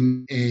the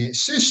same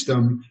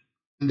system,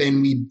 and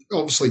then we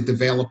obviously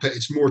develop it.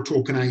 It's more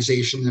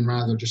tokenization than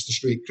rather just a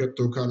straight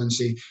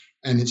cryptocurrency.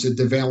 And it's a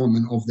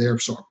development of their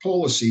sort of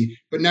policy.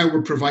 But now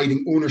we're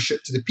providing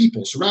ownership to the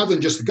people. So rather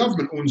than just the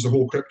government owns the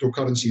whole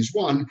cryptocurrency as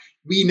one,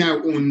 we now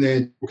own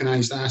the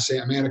tokenized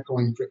asset,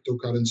 Americoin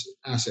cryptocurrency,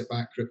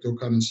 asset-backed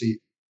cryptocurrency,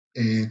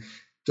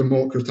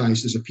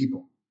 democratized as a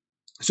people.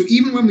 So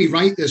even when we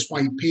write this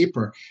white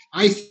paper,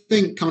 I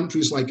think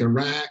countries like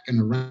Iraq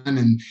and Iran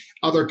and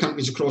other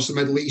countries across the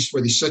Middle East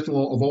where they sit on a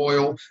lot of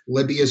oil,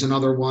 Libya is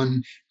another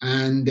one,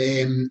 and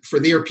for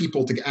their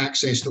people to get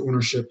access to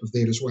ownership of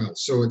there as well.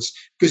 So it's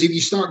because if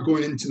you start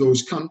going into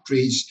those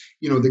countries,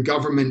 the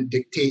government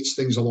dictates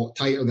things a lot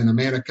tighter than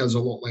America. There's a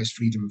lot less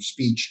freedom of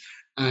speech,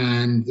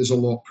 and there's a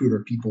lot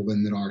poorer people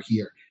than there are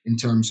here in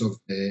terms of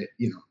the,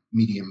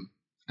 medium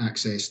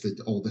access to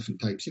all different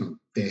types,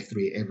 death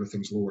rate,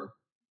 everything's lower.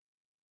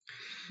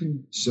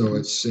 So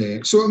it's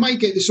so it might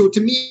get so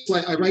to me, it's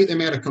like I write the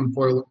American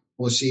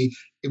policy,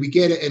 we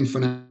get it in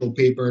financial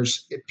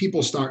papers,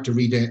 people start to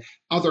read it,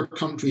 other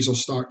countries will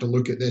start to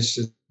look at this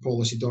as a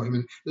policy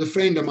document. There's a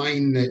friend of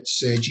mine that's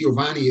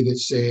Giovanni,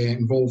 that's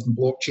involved in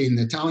blockchain,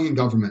 the Italian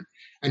government,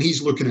 and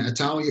he's looking at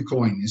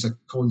Italiacoin as a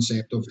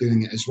concept of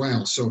doing it as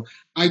well. So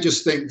I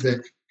just think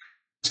that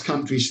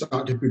countries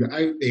start to put it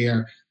out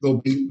there,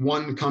 there'll be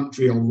one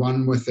country will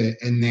run with it,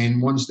 and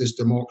then once this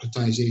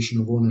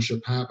democratization of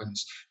ownership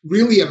happens,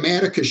 really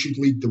America should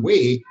lead the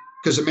way,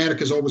 because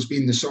America's always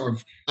been the sort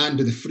of land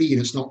of the free,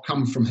 and it's not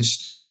come from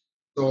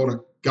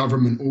historic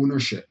government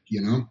ownership,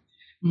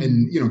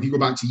 And if you go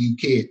back to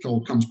UK, it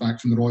all comes back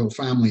from the royal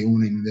family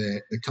owning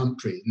the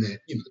country and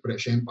the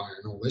British Empire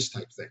and all this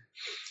type of thing.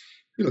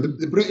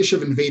 The British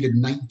have invaded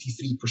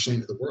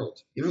 93% of the world.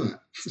 That?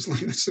 It's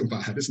like, that's so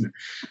bad, isn't it?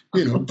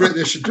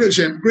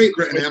 Great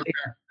Britain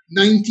Empire,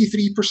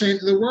 93%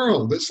 of the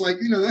world. It's like,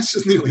 that's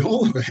just nearly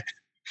all of it.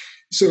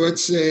 So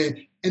it's,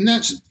 and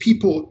that's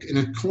people in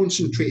a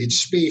concentrated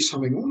space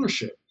having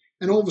ownership.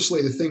 And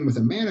obviously the thing with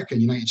America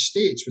and United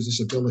States was this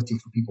ability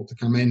for people to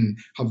come in and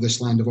have this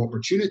land of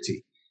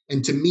opportunity.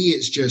 And to me,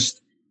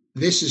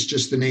 this is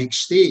just the next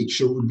stage.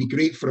 So it would be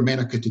great for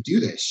America to do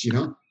this,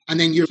 And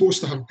then you're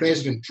supposed to have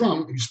President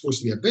Trump, who's supposed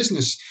to be a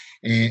business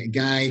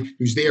guy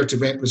who's there to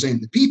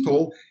represent the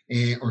people,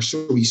 or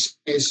so he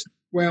says.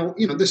 Well,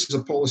 this is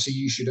a policy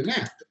you should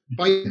enact.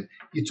 Biden,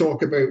 you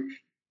talk about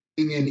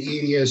in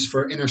areas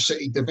for inner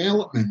city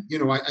development.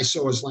 I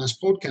saw his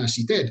last podcast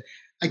he did.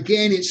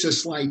 Again, it's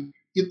just like,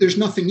 there's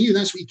nothing new.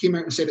 That's what he came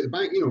out and said at the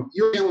back.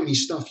 You're telling me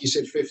stuff you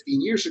said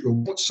 15 years ago.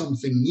 What's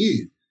something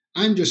new?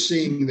 I'm just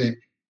saying that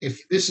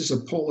if this is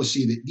a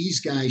policy that these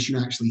guys should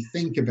actually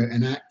think about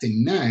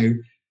enacting now,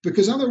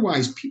 because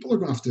otherwise people are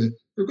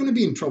they're going to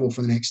be in trouble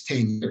for the next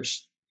 10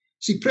 years.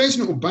 See,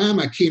 President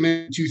Obama came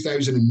out in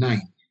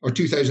 2009 or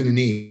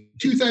 2008.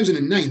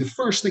 2009, the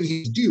first thing he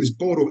had to do was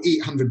borrow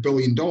 $800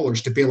 billion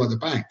to bail out the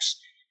banks.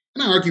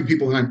 And I argue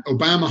people that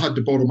Obama had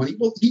to borrow money.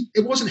 Well,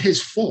 it wasn't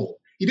his fault.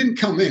 He didn't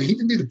come in. He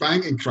didn't do the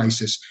banking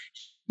crisis.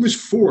 He was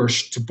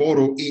forced to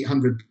borrow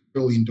 $800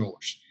 billion,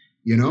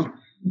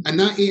 And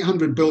that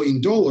 $800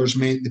 billion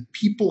meant that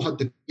people had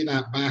to pay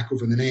that back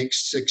over the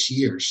next 6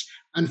 years.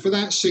 And for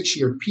that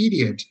 6-year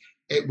period,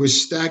 it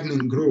was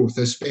stagnant growth,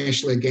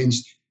 especially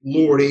against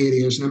lower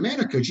areas in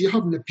America. You're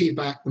having to pay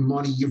back the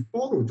money you've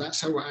borrowed.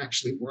 That's how it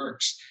actually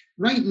works.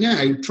 Right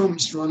now,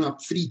 Trump's run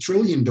up $3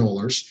 trillion.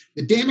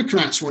 The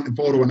Democrats want to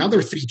borrow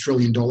another $3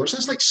 trillion.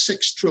 That's like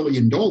 $6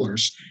 trillion.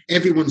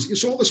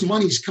 It's all this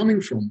money's coming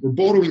from. We're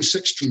borrowing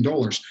 $6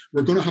 trillion.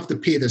 We're going to have to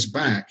pay this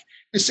back.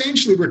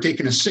 Essentially, we're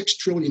taking a $6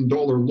 trillion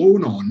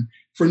loan on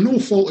for no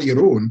fault of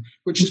your own,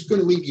 which is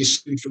going to leave you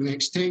screwed for the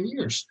next 10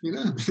 years.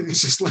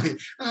 It's just like,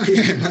 oh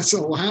yeah, that's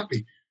all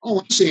happy. All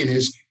I'm saying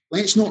is,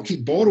 let's not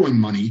keep borrowing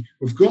money.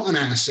 We've got an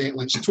asset.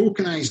 Let's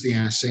tokenize the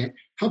asset,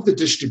 have the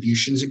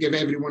distributions, and give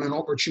everyone an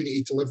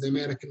opportunity to live the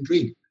American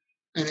dream.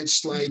 And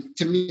it's like,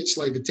 to me, it's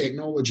like the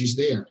technology's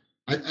there.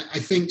 I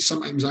think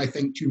sometimes I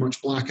think too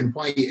much black and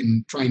white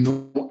and try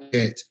not to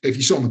get, if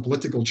you saw on the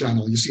political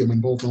channel, you see them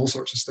involved in all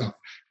sorts of stuff.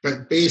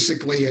 But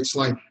basically, it's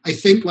like, I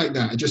think like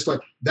that. I just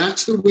like,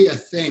 that's the way I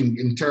think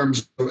in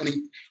terms of,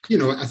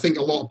 I think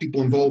a lot of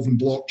people involved in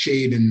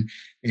blockchain and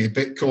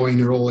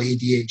Bitcoin are all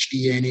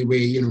ADHD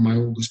anyway. My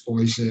oldest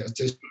boy's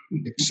autistic,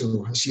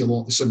 so I see a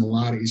lot of the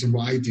similarities in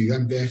what I do.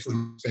 I'm definitely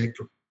on the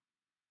spectrum.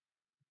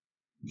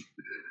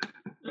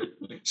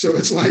 So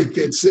it's like,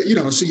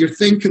 so you're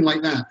thinking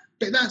like that.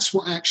 But that's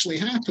what actually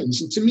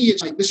happens. And to me,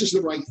 it's like, this is the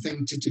right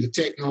thing to do. The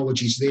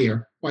technology's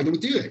there. Why don't we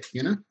do it,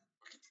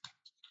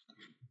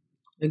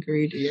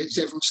 Agreed. Is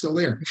everyone still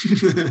there?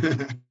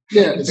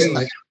 Yeah.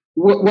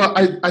 Well,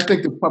 I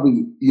think that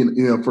probably,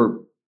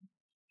 for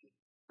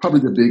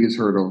probably the biggest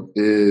hurdle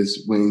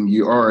is when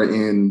you are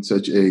in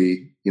such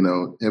a,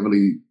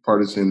 heavily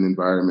partisan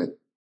environment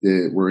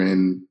that we're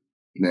in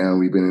now,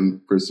 we've been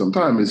in for some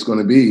time, it's going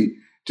to be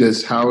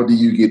just how do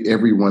you get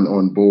everyone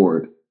on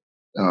board,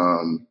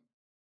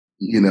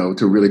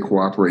 to really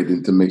cooperate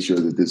and to make sure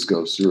that this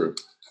goes through.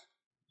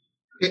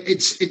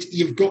 It's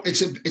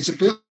a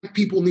bit like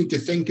people need to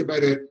think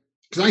about it,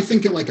 because I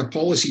think it like a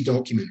policy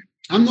document.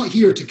 I'm not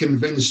here to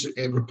convince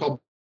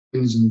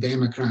Republicans and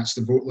Democrats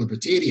to vote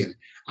Libertarian.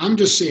 I'm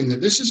just saying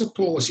that this is a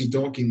policy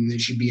document that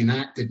should be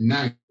enacted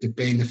now to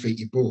benefit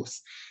you both.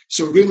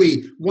 So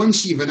really,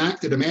 once you've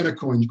enacted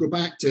Americoin, you go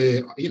back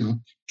to,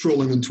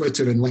 trolling on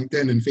Twitter and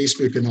LinkedIn and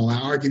Facebook and all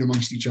that, arguing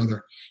amongst each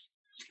other.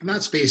 And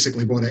that's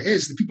basically what it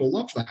is. The people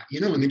love that,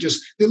 and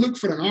they look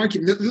for an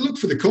argument. They look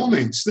for the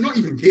comments. They're not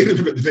even caring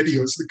about the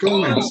video. It's the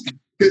comments.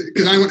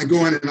 Because I want to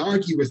go in and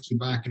argue with you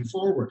back and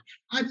forward.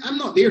 I'm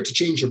not there to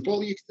change your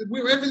policy.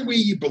 Wherever the way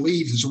you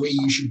believe is the way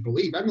you should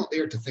believe. I'm not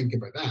there to think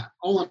about that.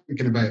 All I'm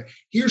thinking about,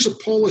 here's a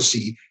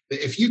policy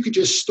that if you could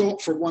just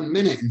stop for 1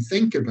 minute and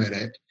think about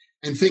it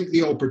and think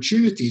the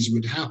opportunities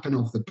would happen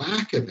off the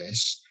back of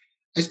this,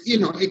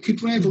 it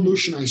could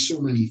revolutionize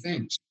so many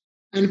things.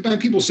 And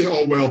people say,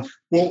 oh, well,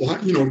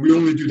 we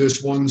only do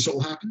this once, it'll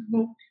happen.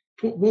 Well,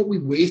 what are we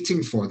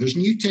waiting for? There's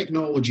new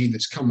technology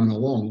that's coming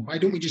along. Why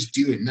don't we just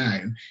do it now?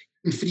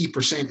 And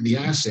 3% of the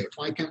asset,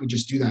 why can't we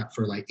just do that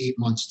for like 8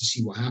 months to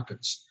see what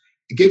happens?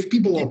 To give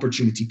people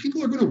opportunity.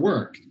 People are going to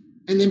work,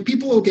 and then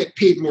people will get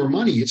paid more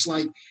money. It's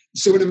like,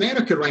 so in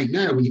America right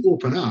now, when you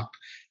open up,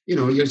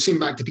 you're saying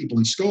back to people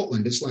in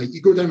Scotland, it's like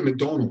you go down to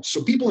McDonald's.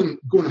 So people are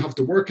going to have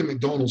to work in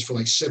McDonald's for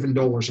like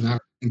 $7 an hour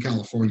in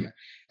California.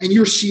 And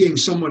you're seeing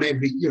someone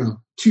every,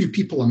 2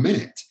 people a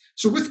minute.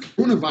 So with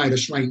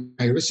coronavirus right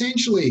now,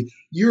 essentially,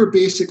 you're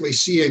basically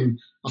seeing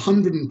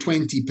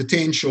 120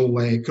 potential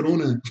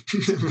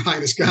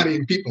coronavirus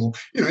carrying people,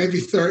 every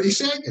 30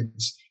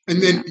 seconds.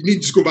 And then you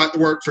need to go back to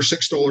work for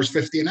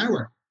 $6.50 an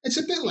hour. It's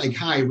a bit like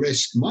high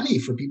risk money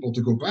for people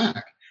to go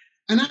back.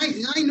 And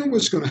I know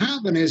what's going to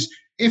happen is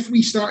if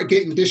we start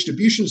getting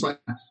distributions like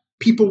that,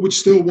 people would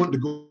still want to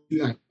go do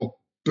that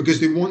because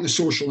they want the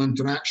social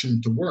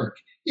interaction to work.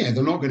 Yeah,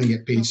 they're not going to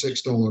get paid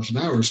 $6 an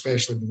hour,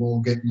 especially if they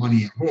all get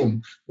money at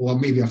home. Well, I'll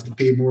maybe have to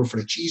pay more for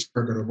a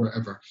cheeseburger or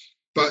whatever.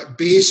 But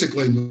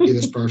basically, we'll pay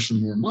this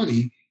person more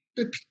money,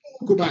 but people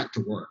will go back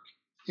to work.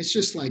 It's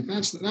just like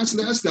that's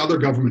the other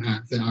government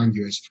act that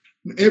argues.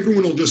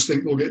 Everyone will just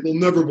think they'll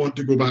never want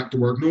to go back to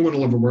work. No one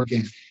will ever work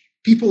again.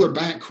 People are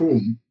back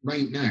home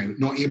right now,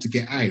 not able to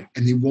get out,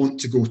 and they want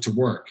to go to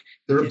work.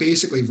 They're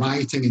basically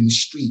rioting in the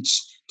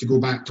streets to go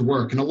back to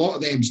work. And a lot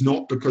of them is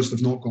not because they've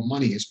not got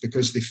money. It's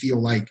because they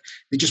feel like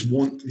they just don't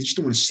want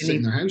to sit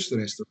in their house the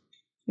rest of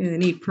a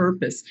neat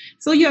purpose.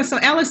 So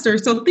Alistair,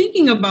 so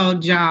thinking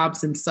about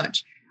jobs and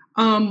such,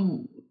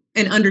 and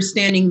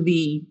understanding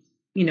the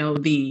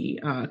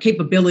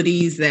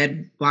capabilities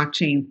that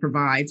blockchain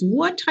provides,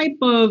 what type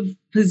of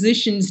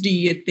positions do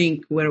you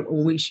think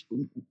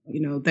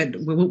that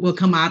will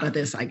come out of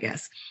this, I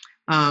guess?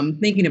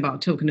 Thinking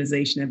about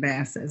tokenization of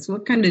assets,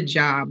 what kind of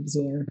jobs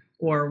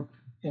or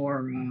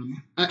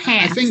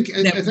paths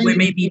that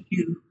maybe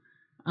do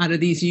out of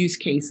these use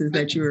cases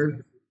that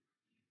you're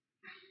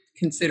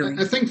considering?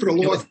 I think for a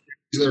lot of things,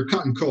 they're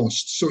cutting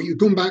costs. So you're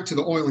going back to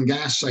the oil and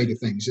gas side of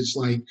things. It's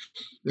like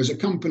there's a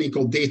company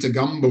called Data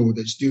Gumbo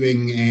that's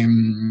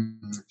doing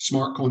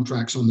smart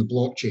contracts on the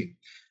blockchain.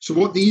 So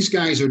what these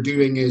guys are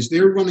doing is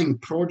they're running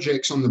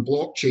projects on the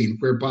blockchain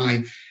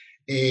whereby,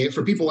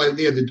 for people out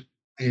there that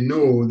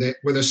know that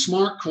with a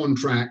smart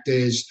contract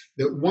is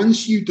that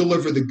once you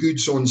deliver the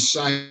goods on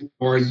site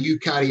or you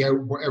carry out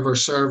whatever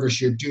service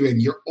you're doing,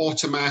 you're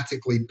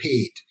automatically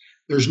paid.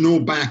 There's no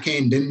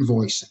back-end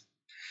invoicing.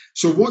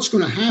 So what's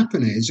going to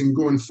happen is, and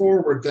going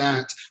forward,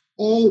 that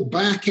all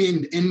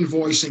back-end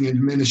invoicing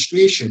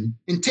administration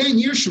in 10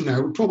 years from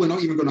now, we're probably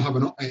not even going to have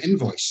an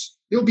invoice.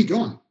 They'll be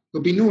gone.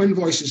 There'll be no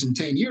invoices in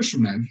 10 years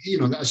from now.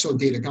 I saw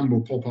Data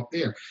Gumbo pop up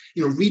there.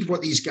 Read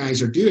what these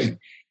guys are doing.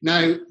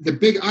 Now,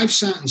 I've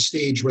sat on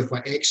stage with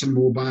like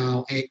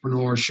ExxonMobil,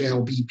 Equinor,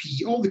 Shell,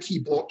 BP, all the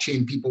key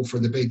blockchain people for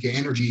the big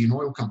energy and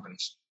oil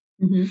companies.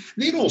 Mm-hmm.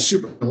 They're all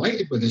super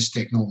delighted with this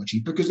technology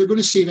because they're going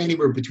to save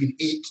anywhere between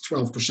 8 to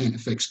 12%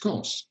 of fixed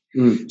costs.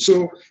 Mm.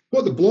 So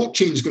what the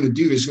blockchain is going to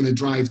do is going to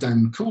drive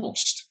down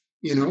cost.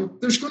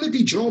 There's going to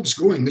be jobs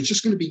going. There's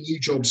just going to be new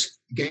jobs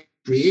getting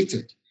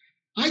created.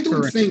 I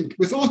don't think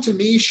with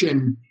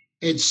automation,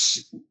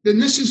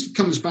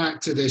 comes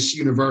back to this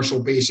universal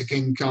basic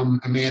income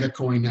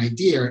Americoin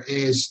idea,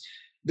 is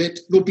that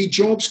there'll be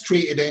jobs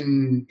created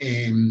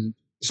in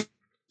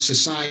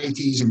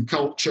societies and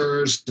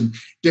cultures and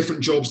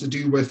different jobs to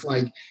do with,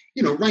 like,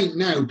 right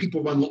now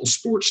people run little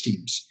sports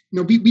teams.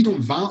 We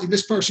don't value,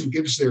 this person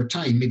gives their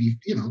time, maybe,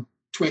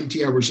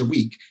 20 hours a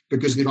week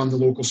because they run the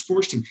local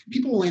sports team.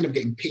 People will end up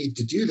getting paid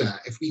to do that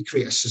if we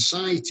create a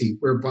society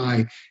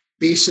whereby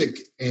basic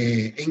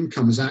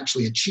income is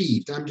actually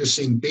achieved. I'm just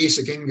saying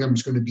basic income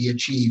is going to be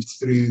achieved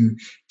through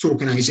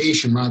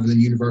tokenization rather than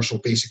universal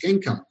basic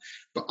income.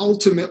 But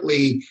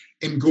ultimately,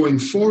 in going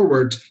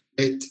forward,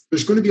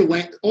 there's going to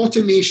be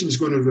automation is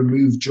going to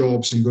remove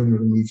jobs and going to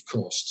remove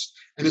costs.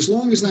 And as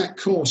long as that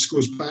cost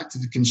goes back to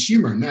the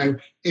consumer. Now,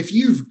 if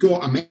you've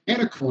got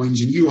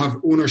Americoins and you have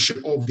ownership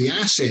of the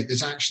asset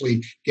that's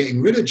actually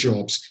getting rid of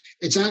jobs,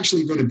 it's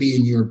actually going to be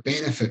in your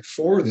benefit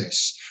for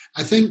this.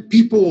 I think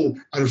people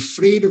are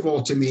afraid of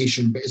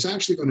automation, but it's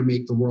actually going to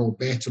make the world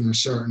better in a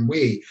certain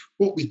way.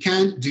 What we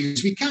can't do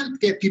is we can't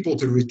get people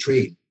to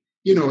retrain.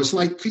 It's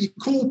like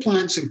coal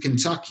plants in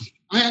Kentucky.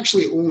 I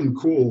actually own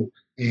coal.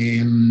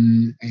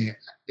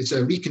 It's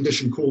a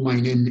reconditioned coal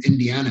mine in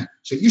Indiana.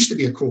 So it used to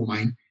be a coal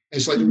mine.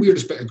 It's like the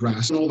weirdest bit of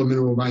grass and all the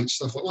mineral rights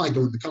stuff. Like, well, I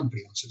don't, the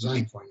company owns it,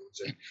 Zion owns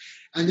it.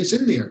 And it's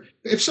in there.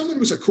 But if someone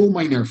was a coal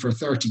miner for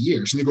 30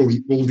 years and they go,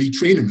 we'll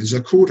retrain him as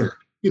a coder,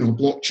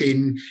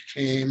 blockchain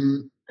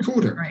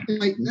coder. Right.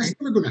 Like, that's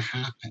never going to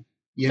happen.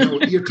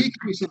 You're taking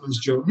away someone's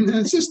job.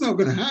 It's just not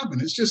going to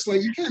happen. It's just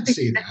like, you can't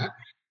say that.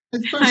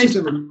 The person's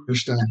never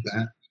understand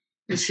that.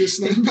 It's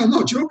just like, I'm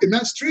not joking.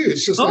 That's true.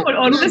 It's just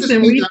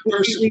listen, we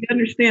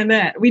understand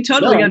that. We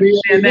totally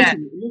understand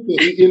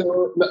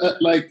that.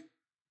 Like,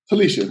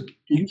 Felicia, can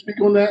you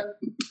speak on that?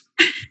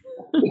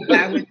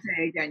 I would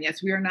say again,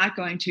 yes, we are not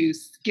going to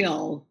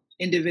skill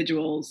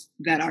individuals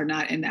that are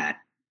not in that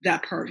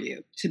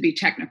purview to be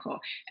technical.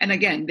 And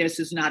again, this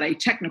is not a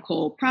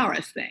technical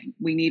prowess thing.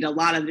 We need a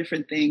lot of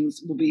different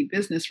things will be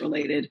business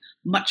related,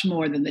 much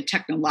more than the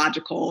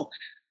technological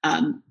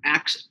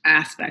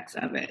aspects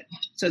of it.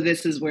 So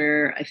this is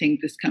where I think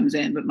this comes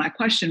in. But my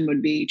question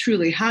would be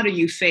truly, how do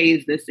you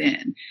phase this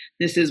in?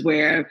 This is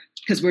where,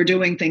 because we're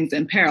doing things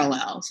in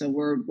parallel. So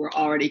we're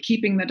already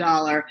keeping the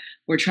dollar.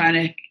 We're trying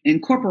to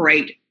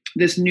incorporate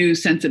this new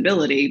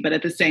sensibility, but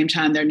at the same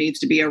time, there needs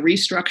to be a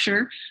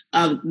restructure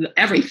of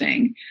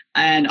everything,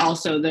 and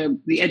also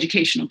the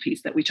educational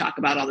piece that we talk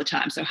about all the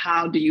time. So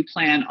how do you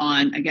plan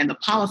on, again, the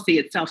policy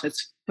itself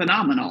is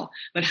phenomenal,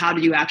 but how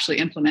do you actually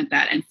implement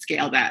that and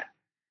scale that?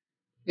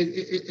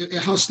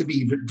 It has to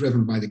be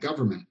driven by the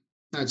government.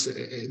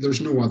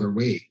 There's no other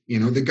way.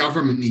 The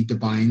government need to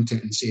buy into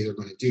it and say they're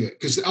going to do it,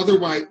 because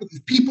otherwise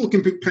people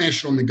can put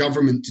pressure on the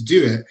government to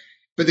do it,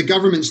 but the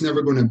government's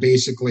never going to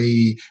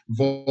basically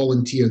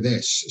volunteer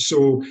this.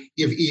 So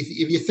if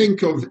you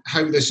think of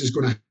how this is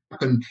going to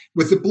happen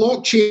with the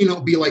blockchain,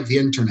 it'll be like the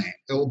internet.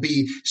 It'll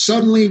be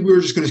suddenly we're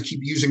just going to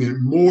keep using it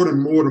more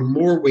and more and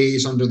more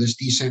ways under this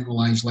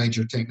decentralized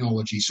ledger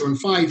technology. So in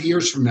 5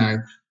 years from now,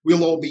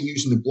 we'll all be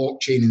using the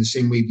blockchain in the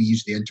same way we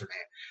use the internet.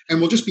 And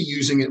we'll just be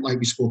using it like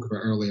we spoke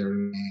about earlier,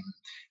 like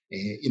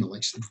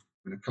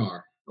in a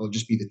car. It'll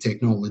just be the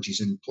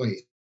technologies in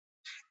place.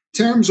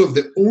 In terms of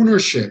the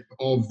ownership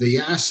of the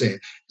asset,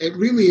 it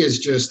really is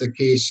just a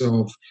case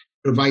of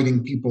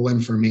providing people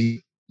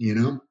information,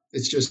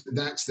 It's just,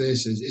 that's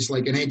this. It's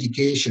like an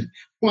education.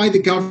 Why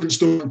the governments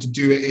don't want to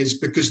do it is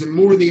because the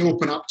more they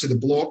open up to the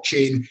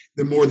blockchain,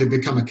 the more they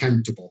become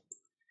accountable.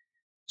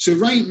 So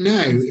right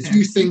now, if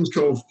you think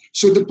of,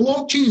 so the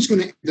blockchain is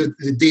going to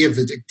the day of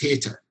the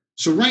dictator.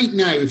 So right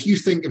now, if you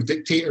think of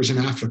dictators in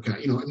Africa,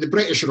 and the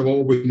British have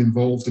always been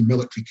involved in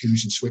military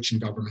coups and switching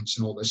governments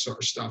and all this sort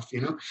of stuff,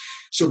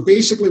 So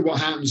basically what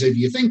happens if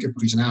you think of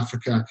coups in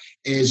Africa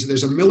is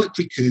there's a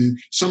military coup,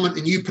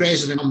 a new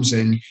president comes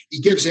in, he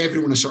gives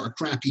everyone a sort of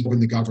crappy job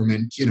in the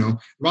government,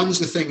 runs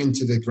the thing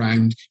into the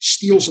ground,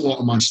 steals a lot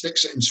of money,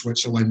 sticks it in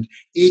Switzerland,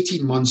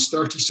 18 months,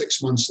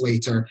 36 months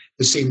later,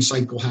 the same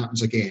cycle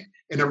happens again.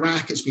 In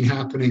Iraq, it's been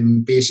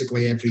happening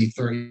basically every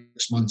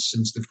 36 months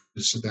since the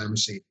Saddam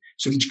Hussein.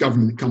 So each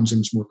government that comes in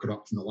is more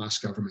corrupt than the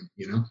last government,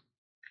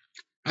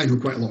 I know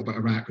quite a lot about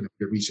Iraq for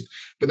a reason,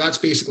 but that's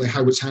basically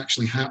how it's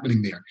actually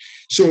happening there.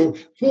 So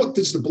what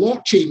does the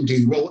blockchain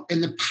do? Well, in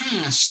the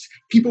past,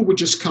 people would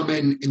just come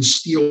in and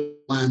steal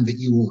land that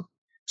you own.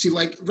 See,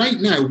 like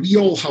right now, we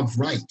all have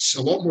rights,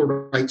 a lot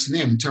more rights than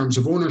them in terms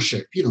of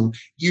ownership.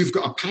 You've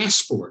got a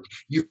passport,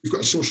 you've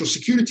got a social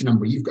security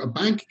number, you've got a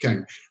bank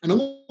account. And a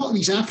lot of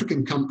these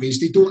African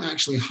countries, they don't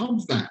actually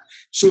have that.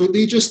 So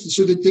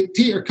the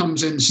dictator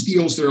comes in,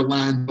 steals their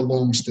land,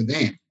 belongs to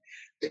them.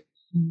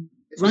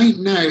 Right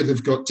now,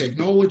 they've got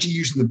technology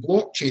using the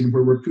blockchain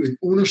where we're putting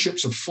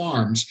ownerships of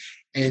farms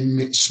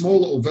in small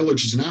little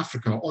villages in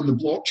Africa on the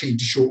blockchain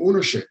to show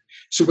ownership.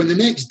 So when the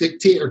next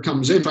dictator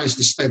comes in, tries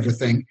to steal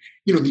everything,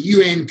 the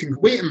UN can go,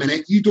 wait a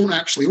minute, you don't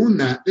actually own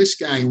that. This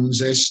guy owns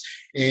this.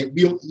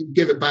 We'll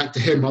give it back to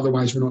him.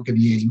 Otherwise, we're not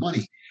giving you any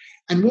money.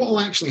 And what will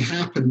actually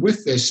happen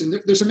with this, and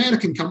there's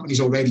American companies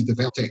already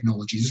developed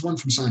technologies. There's one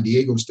from San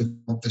Diego that's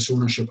developed this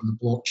ownership on the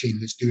blockchain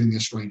that's doing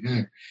this right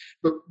now.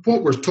 But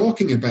what we're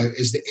talking about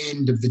is the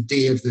end of the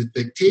day of the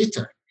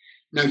dictator.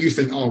 Now you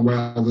think, oh,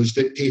 well, there's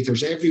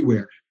dictators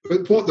everywhere.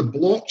 But what the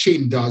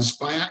blockchain does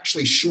by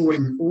actually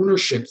showing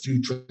ownership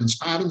through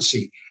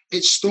transparency,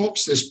 it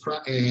stops this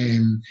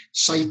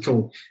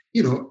cycle,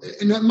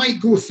 and it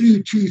might go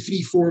through 2,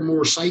 3, 4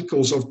 more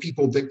cycles of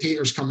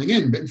dictators coming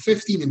in. But in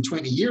 15 and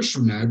 20 years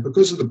from now,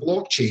 because of the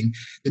blockchain,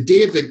 the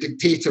day of the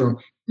dictator,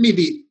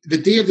 maybe the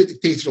day of the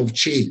dictator will have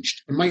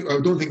changed. I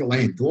don't think it'll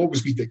end. There'll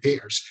always be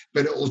dictators,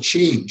 but it'll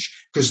change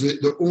because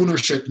the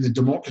ownership and the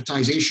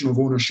democratization of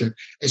ownership,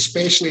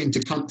 especially into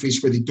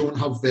countries where they don't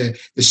have the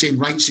same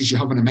rights as you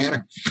have in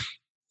America,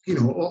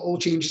 all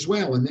change as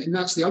well. And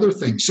that's the other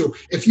thing. So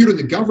if you're in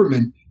the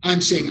government, I'm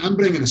saying I'm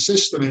bringing a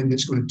system in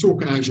that's going to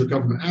tokenize your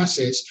government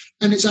assets,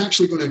 and it's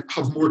actually going to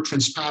have more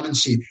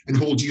transparency and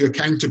hold you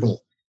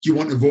accountable. Do you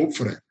want to vote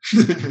for it?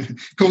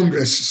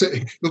 Congress,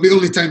 there'll be the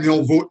only time they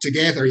all vote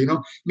together,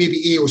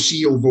 Maybe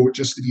AOC will vote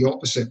just to the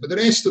opposite. But the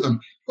rest of them,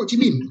 what do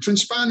you mean?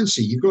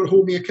 Transparency. You've got to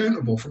hold me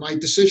accountable for my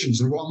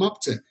decisions and what I'm up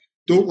to.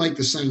 Don't like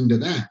the sound of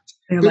that.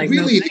 But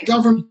really, the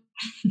government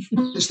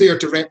is there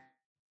to represent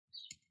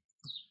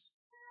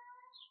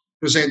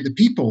the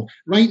people.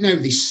 Right now,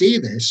 they say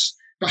this,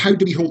 but how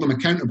do we hold them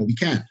accountable? We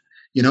can't,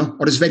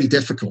 or it's very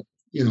difficult.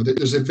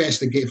 There's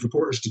investigative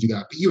reporters to do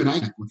that, but you and I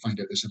would find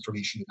out this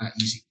information that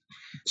easy.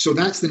 So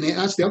that's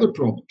the other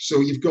problem.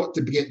 So you've got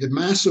to get the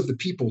mass of the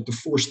people to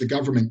force the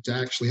government to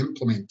actually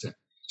implement it.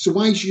 So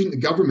why shouldn't the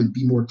government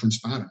be more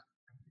transparent?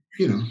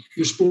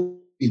 You're supposed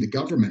to be the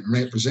government and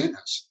represent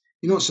us.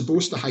 You're not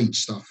supposed to hide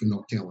stuff and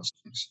not tell us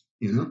things.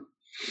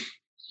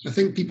 I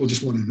think people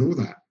just want to know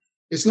that.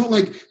 It's not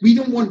like we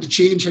don't want to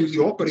change how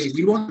you operate.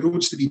 We want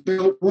roads to be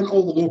built. We want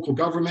all the local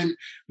government.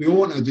 We don't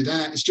want to do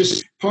that. It's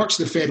just parts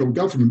of the federal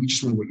government. We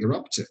just want what you're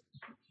up to.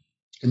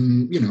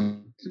 And,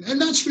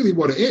 and that's really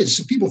what it is.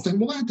 So people think,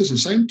 well, that doesn't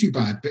sound too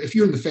bad. But if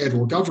you're in the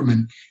federal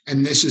government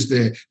and this is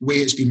the way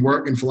it's been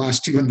working for the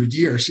last 200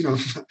 years,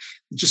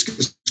 just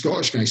because the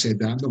Scottish guy said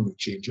that, I'm not going to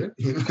change it.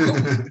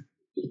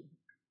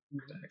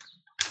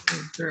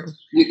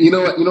 You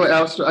know what,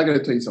 Alistair, I got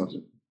to tell you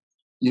something.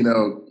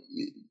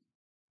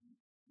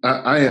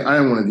 I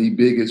am one of the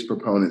biggest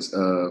proponents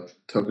of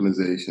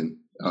tokenization.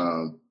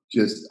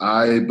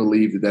 I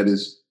believe that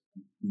is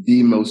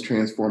the most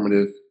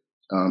transformative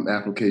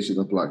application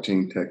of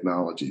blockchain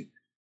technology.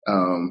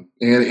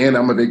 And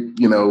I'm a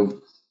big,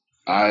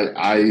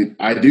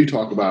 I do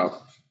talk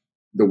about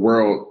the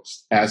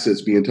world's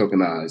assets being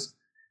tokenized.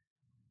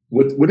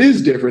 What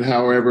is different,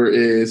 however,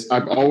 is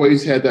I've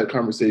always had that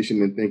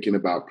conversation in thinking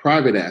about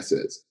private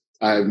assets.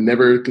 I've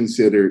never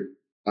considered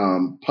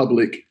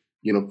public,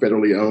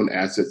 federally owned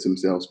assets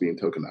themselves being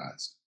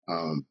tokenized.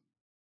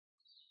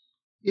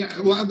 Yeah,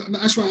 well,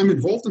 that's why I'm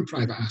involved in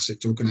private asset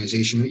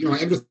tokenization.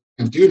 Everything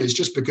I'm doing is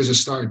just because I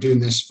started doing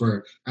this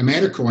for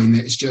Americoin.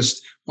 It's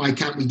just, why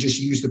can't we just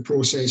use the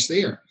process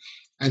there?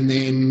 And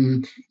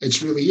then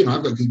it's really,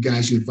 I've got good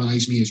guys who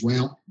advise me as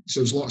well. So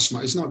there's a lot of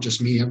smart, it's not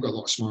just me, I've got a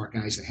lot of smart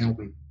guys that help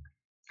me.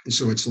 And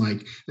so it's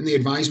like, and they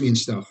advise me and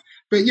stuff.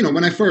 But,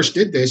 when I first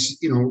did this,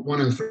 one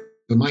of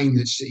the mine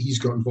he's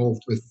got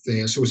involved with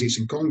associates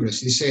in Congress,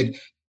 he said,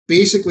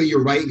 basically,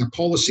 you're writing a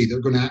policy that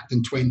are going to act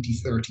in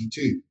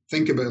 2032.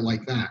 Think about it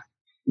like that.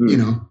 You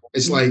know,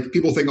 it's like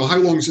people think, oh, how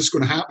long is this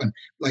going to happen?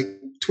 Like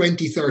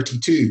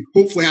 2032.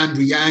 Hopefully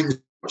Andrew Yang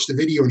watched the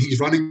video and he's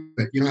running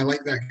it. You know, I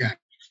like that guy.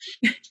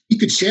 He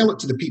could sell it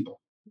to the people,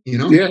 you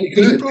know? Yeah,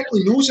 he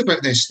probably knows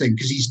about this thing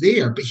because he's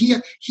there, but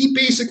he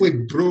basically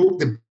broke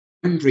the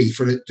boundary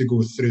for it to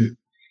go through.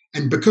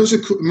 And because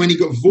of, when he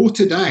got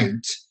voted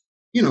out,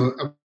 you know,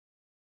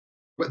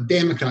 but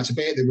Democrats, I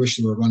bet they wish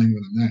they were running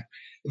with him now.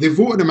 They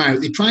voted him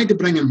out. They tried to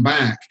bring him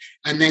back,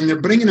 and then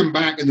they're bringing him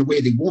back in the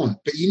way they want.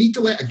 But you need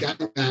to let a guy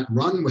like that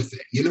run with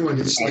it, you know. And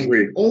it's like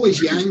all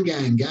these Yang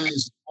Gang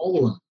guys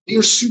follow him.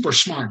 They're super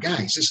smart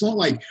guys. It's not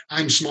like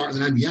I'm smarter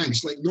than Andy Yang.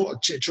 It's like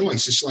not a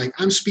choice. It's like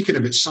I'm speaking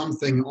about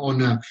something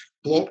on a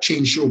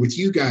blockchain show with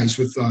you guys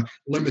with a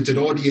limited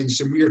audience,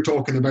 and we are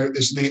talking about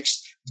this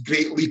next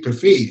great leap of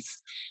faith.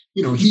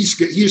 You know,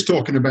 he's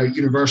talking about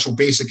universal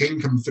basic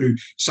income through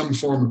some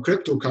form of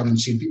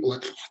cryptocurrency, and people are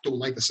like, oh, I don't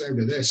like the sound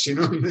of this, you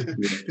know.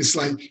 It's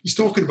like he's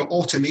talking about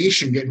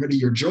automation, getting rid of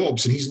your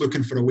jobs, and he's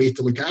looking for a way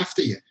to look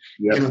after you.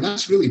 Yep. You know,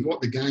 that's really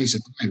what the guy's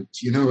about.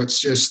 You know, it's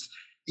just,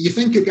 you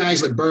think of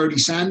guys like Bernie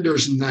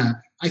Sanders and that,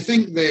 I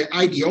think the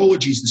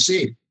ideology is the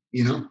same.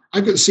 You know,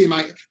 I've got the same,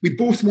 we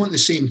both want the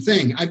same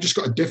thing. I've just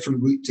got a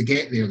different route to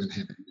get there than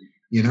him,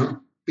 you know.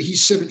 But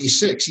he's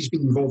 76. He's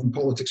been involved in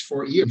politics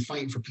 40 years and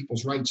fighting for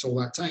people's rights all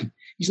that time.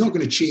 He's not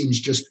going to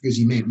change just because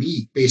he met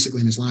me, basically,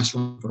 in his last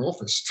run for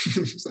office.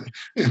 It's like,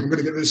 yeah, I'm going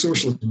to get rid of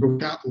socialism, go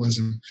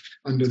capitalism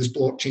under this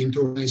blockchain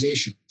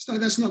tokenization.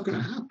 That's not going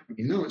to happen.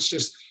 You know, it's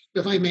just,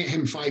 if I met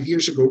him 5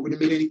 years ago, it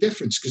wouldn't have made any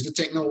difference because the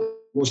technology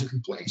wasn't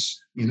in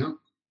place. You know,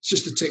 it's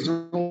just the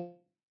technology.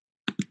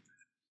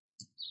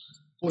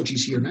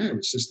 Technology's here now.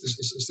 It's just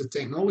it's the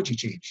technology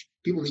change.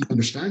 People need to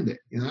understand it.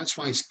 You know, that's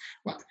why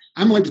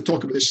I'm allowed to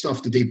talk about this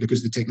stuff today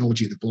because of the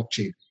technology of the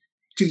blockchain.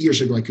 2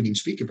 years ago, I couldn't even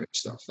speak about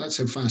stuff. That's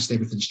how fast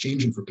everything's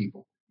changing for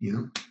people. You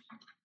know.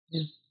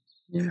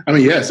 Yeah. I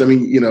mean, yes. I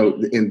mean, you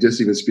know, and just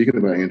even speaking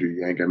about Andrew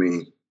Yang, I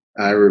mean,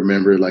 I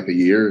remember like a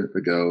year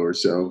ago or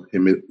so,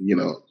 him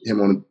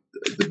on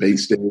the debate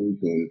stage,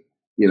 and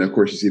you know, of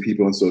course, you see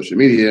people on social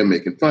media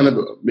making fun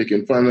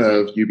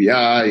of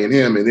UBI and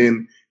him, and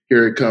then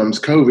here it comes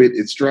COVID,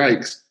 it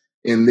strikes,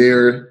 and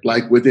they're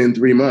like within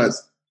 3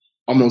 months,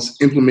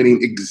 almost implementing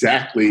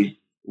exactly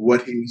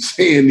what he was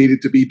saying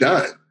needed to be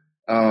done.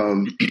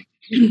 And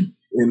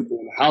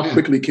how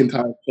quickly can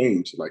time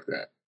change like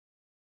that?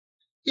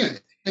 Yeah,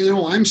 and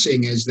all I'm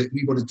saying is that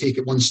we want to take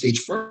it one stage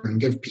further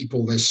and give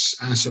people this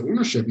asset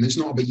ownership. And it's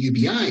not about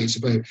UBI, it's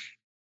about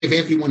give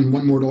everyone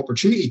one more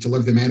opportunity to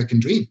live the American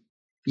dream.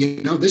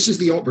 You know, this is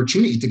the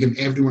opportunity to give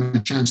everyone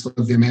a chance to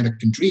live the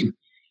American dream.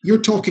 You're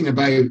talking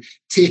about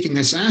taking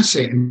this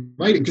asset and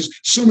writing, because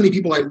so many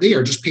people out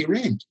there just pay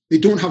rent. They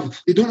don't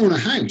own a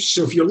house.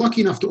 So if you're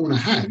lucky enough to own a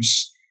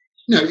house,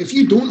 now if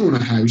you don't own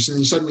a house and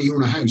then suddenly you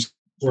own a house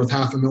worth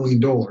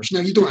 $500,000, now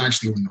you don't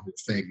actually own the whole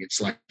thing. It's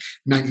like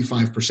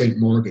 95%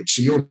 mortgage,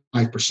 so you own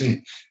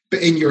 5%.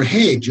 But in your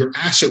head, your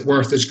asset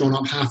worth has gone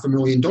up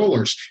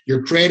 $500,000.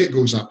 Your credit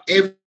goes up.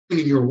 Everything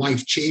in your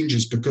life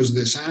changes because of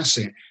this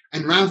asset.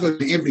 And rather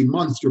than every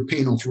month you're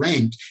paying off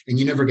rent and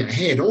you never get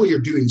ahead, all you're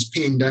doing is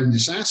paying down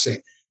this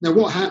asset. Now,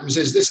 what happens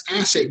is this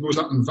asset goes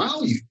up in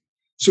value.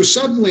 So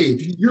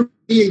suddenly you're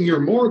paying your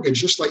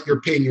mortgage just like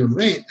you're paying your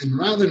rent. And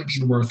rather than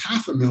being worth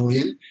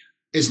 $500,000,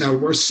 is now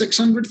worth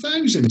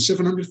 600,000,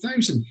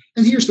 700,000.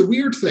 And here's the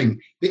weird thing.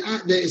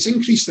 It's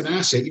increased in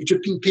asset. You've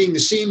just been paying the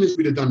same as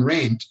we'd have done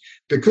rent.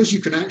 Because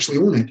you can actually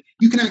own it,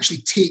 you can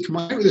actually take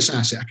money out of this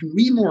asset. I can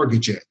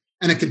remortgage it.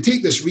 And I can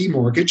take this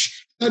remortgage.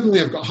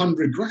 Suddenly I've got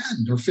 100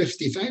 grand or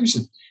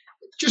 50,000.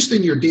 Just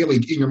in your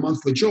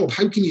monthly job,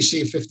 how can you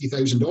save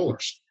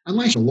 $50,000?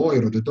 Unless you're a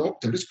lawyer or a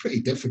doctor, it's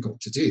pretty difficult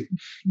to do,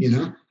 you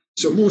know?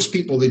 So most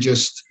people, they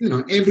just, you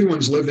know,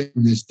 everyone's living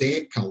in this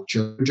debt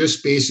culture.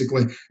 Just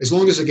basically, as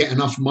long as I get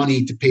enough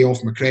money to pay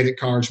off my credit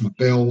cards, my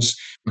bills,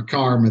 my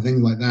car, my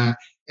things like that.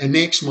 And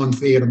next month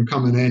there, I'm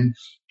coming in.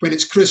 When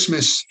it's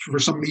Christmas, for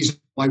some reason,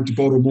 I like to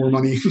borrow more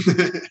money,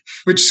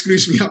 which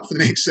screws me up for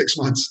the next 6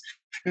 months.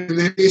 And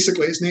then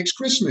basically it's next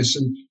Christmas.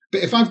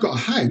 But if I've got a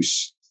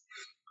house,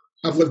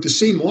 I've lived the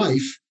same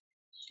life,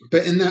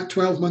 but in that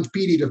 12-month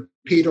period, I've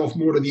paid off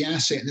more of the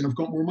asset and then I've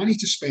got more money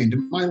to spend.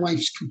 And my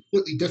life's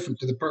completely different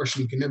to the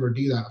person who can never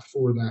do that,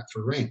 afford that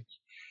for rent.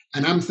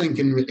 And I'm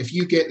thinking, if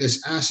you get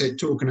this asset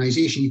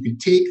tokenization, you could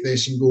take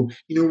this and go,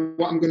 you know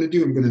what I'm going to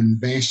do? I'm going to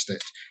invest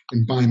it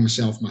and buy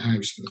myself my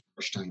house for the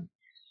first time.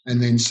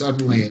 And then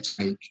suddenly it's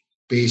like,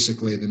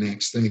 basically the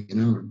next thing, you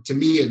know. To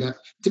me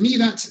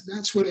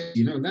that's what it,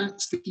 you know,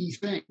 that's the key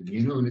thing,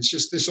 you know. And it's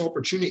just this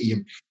opportunity,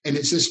 and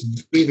it's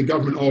this way the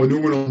government, oh, no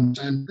one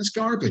understands. That's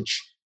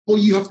garbage. All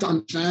you have to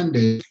understand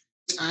is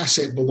this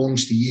asset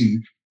belongs to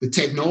you. The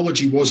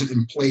technology wasn't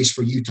in place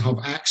for you to have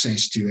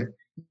access to it.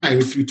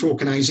 Now through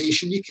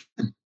tokenization you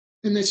can,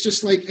 and it's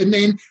just like, and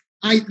then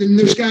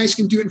those guys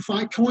can do it in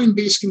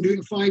Coinbase can do it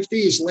in 5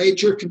 days.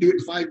 Ledger can do it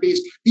in 5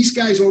 days. These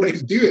guys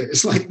already do it.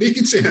 It's like they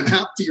can send an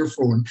app to your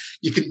phone.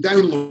 You can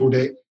download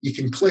it. You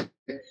can click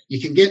it. You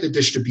can get the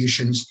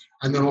distributions.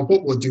 And then what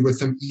will it do with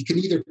them? You can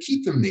either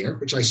keep them there,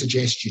 which I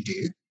suggest you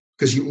do,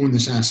 because you own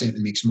this asset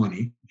that makes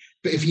money.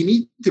 But if you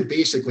need to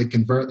basically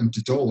convert them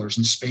to dollars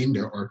and spend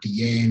it, or to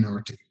yen,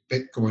 or to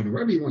Bitcoin, or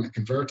whatever you want to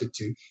convert it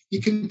to,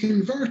 you can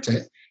convert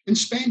it and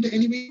spend it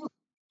anyway.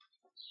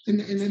 And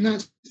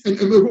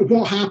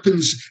what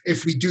happens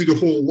if we do the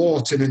whole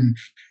lot, and in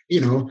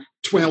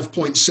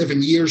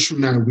 12.7 years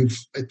from now we've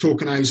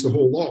tokenized the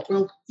whole lot?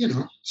 Well,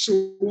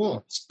 so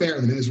what? It's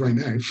better than it is right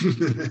now.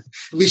 At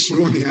least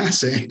you own the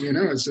asset.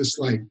 It's just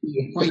like,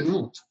 why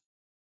not?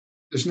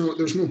 There's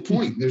no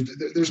point.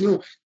 There's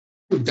no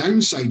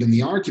downside in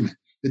the argument.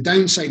 The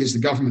downside is the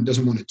government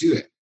doesn't want to do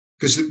it,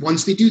 because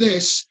once they do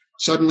this,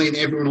 suddenly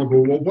everyone will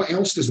go, well, what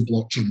else does the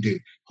blockchain do?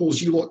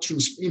 Holds you lot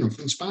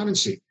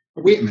transparency.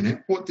 Oh, wait a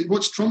minute,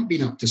 what's Trump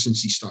been up to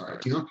since he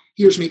started?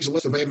 Here's makes a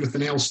list of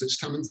everything else that's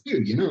coming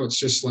through. It's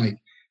just like,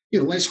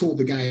 let's hold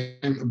the guy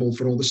accountable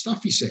for all the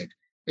stuff he said.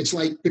 It's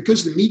like,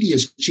 because the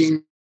media's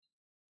changing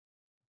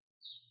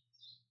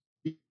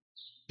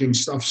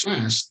stuff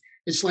fast,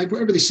 it's like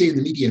whatever they say in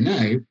the media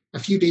now, a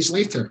few days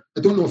later.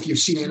 I don't know if you've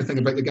seen anything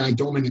about the guy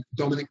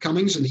Dominic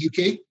Cummings in the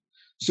UK.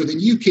 So in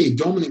the UK,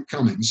 Dominic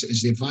Cummings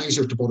is the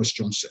advisor to Boris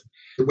Johnson,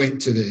 who went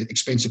to the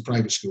expensive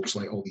private schools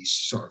like all these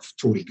sort of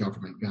Tory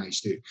government guys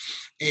do.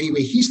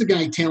 Anyway, he's the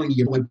guy telling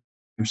you, like,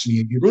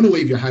 you're going to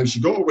leave your house,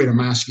 you've got to wear a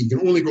mask, you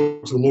can only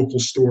go to the local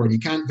store, and you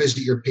can't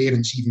visit your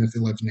parents even if they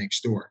live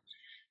next door.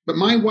 But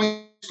my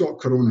wife's got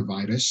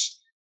coronavirus.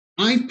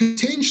 I've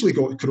potentially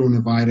got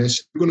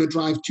coronavirus. I'm going to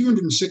drive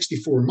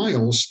 264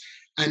 miles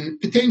and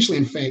potentially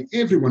infect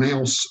everyone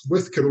else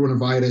with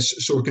coronavirus,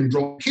 so I can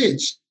drop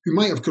kids who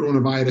might have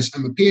coronavirus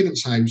at my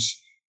parents' house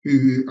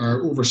who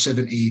are over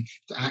 70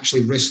 to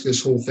actually risk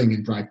this whole thing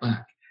and drive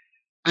back.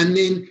 And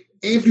then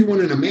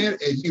everyone in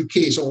America, UK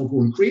is all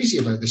going crazy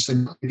about this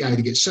thing, the guy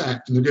to get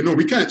sacked. And they're going, no,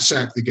 we can't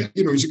sack the guy.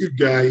 He's a good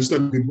guy. He's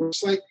done good work.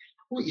 It's like,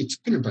 what are you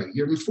talking about?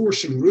 You're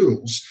enforcing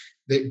rules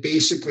that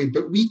basically,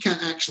 but we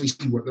can't actually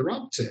see what they're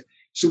up to.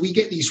 So we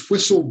get these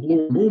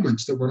whistleblower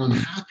moments that we're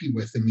unhappy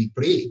with and we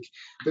break.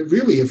 But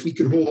really, if we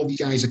can hold all these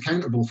guys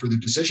accountable for the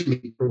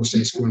decision-making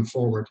process going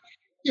forward,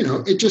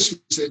 it just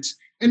means it's,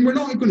 and we're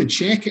not going to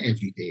check it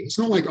every day. It's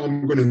not like,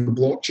 I'm going to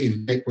blockchain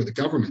and check what the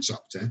government's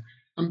up to.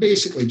 I'm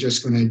basically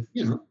just going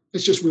to,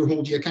 it's just we'll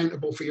hold you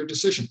accountable for your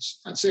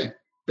decisions. That's it.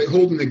 But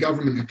holding the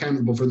government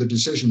accountable for the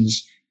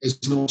decisions is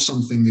not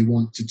something they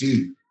want to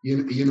do.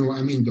 You know what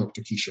I mean,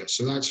 Dr. Keisha?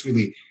 So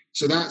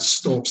that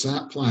stops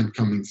that plan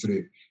coming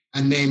through.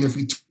 And then if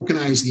we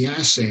tokenize the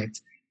asset,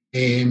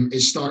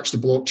 it starts the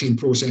blockchain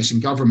process in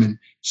government.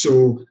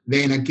 So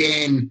then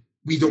again,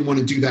 we don't want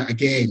to do that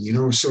again,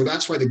 So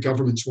that's why the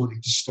government's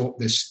wanting to stop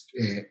this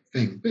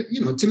thing. But,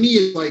 to me,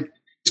 it's like,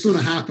 it's going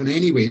to happen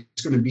anyway.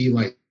 It's going to be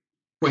like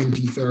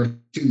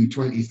 2032,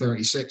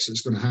 2036,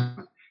 it's going to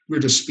happen. We're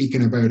just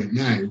speaking about it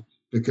now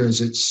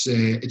because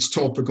it's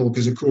topical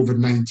because of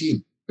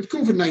COVID-19. If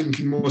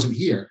COVID-19 wasn't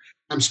here,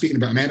 I'm speaking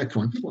about America,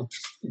 and people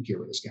don't care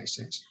what this guy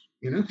says,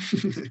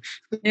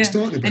 He's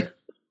talking about it.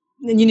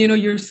 And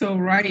you're so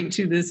right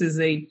too. This is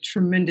a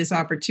tremendous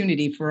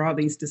opportunity for all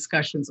these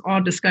discussions, all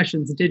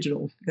discussions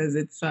digital, because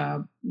it's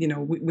we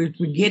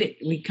get it.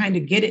 We kind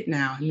of get it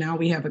now, and now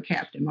we have a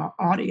captive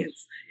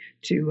audience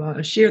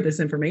to share this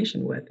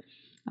information with.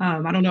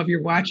 I don't know if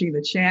you're watching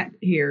the chat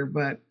here,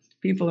 but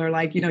people are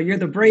like, you're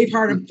the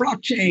Braveheart of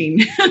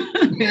blockchain.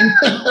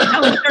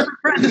 Hello,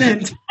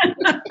 President.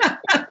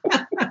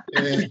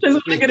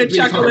 Just get a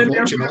chuckle in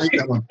there. I like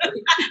that one.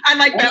 I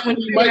like that one.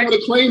 You might want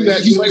to claim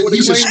that.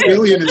 He's a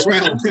civilian as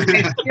well.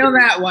 Feel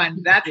that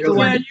one. That's the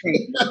one.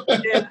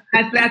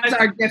 That's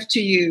our gift to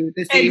you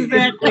this evening.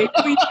 Exactly.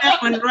 Tweet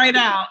that one right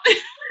out.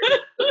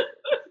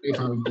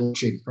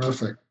 Blockchain.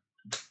 Perfect.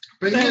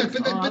 But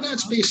but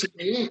that's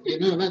basically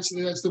it.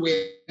 That's the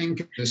way I think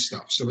of this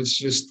stuff. So it's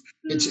just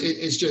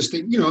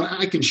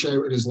I can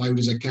shout it as loud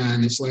as I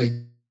can. It's like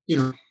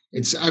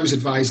I was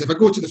advised if I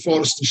go to the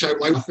forest and shout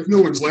loud, if no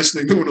one's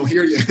listening, no one will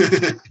hear you.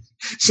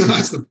 So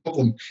that's the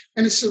problem.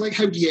 And it's like,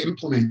 how do you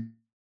implement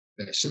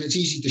this? And it's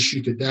easy to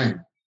shoot it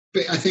down.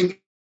 But I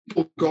think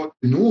people got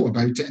to know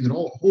about it, and they're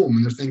all at home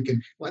and they're thinking,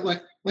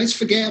 let's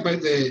forget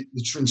about the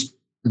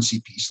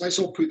transparency piece. Let's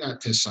all put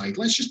that to the side.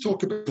 Let's just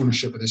talk about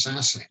ownership of this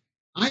asset.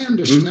 I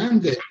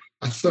understand that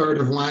a third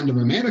of land of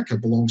America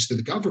belongs to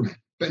the government,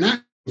 but in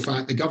actual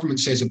fact, the government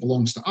says it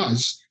belongs to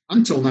us.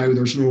 Until now,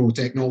 there's no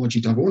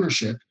technology to have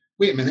ownership.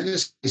 Wait a minute,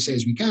 this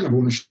says we can have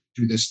ownership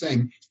through this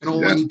thing, and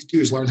all I need to do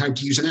is learn how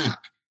to use an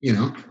app.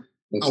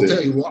 I'll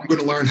tell you what, I'm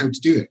going to learn how to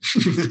do it.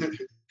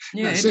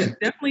 Yeah, it's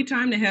definitely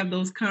time to have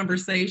those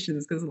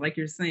conversations because, like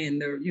you're saying,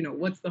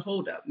 what's the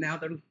holdup? Now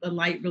the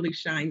light really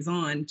shines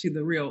on to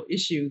the real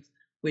issues,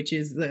 which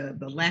is the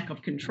lack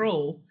of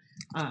control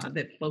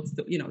that folks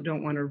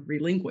don't want to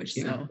relinquish.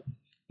 Yeah. So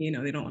they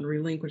don't want to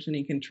relinquish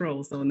any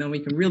control. So then we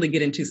can really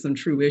get into some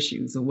true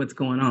issues of what's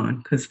going on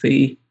because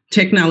the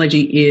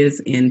technology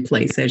is in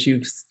place, as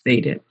you've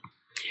stated.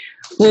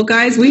 Well,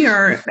 guys, we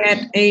are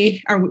at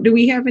do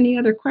we have any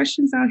other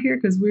questions out here?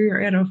 Because we are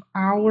at an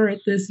hour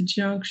at this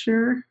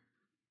juncture.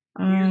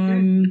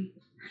 We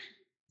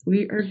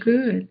are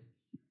good.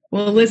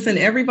 Well, listen,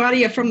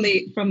 everybody from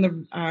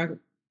the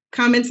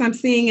comments I'm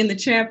seeing in the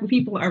chat.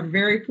 People are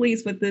very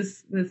pleased with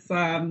this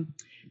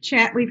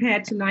chat we've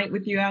had tonight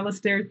with you,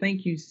 Alistair.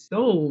 Thank you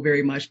so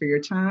very much for your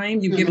time.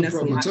 You've given us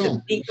a lot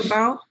to think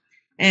about.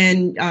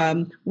 And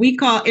we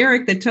call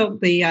Eric the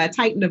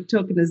Titan of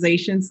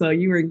tokenization, so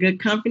you are in good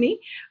company.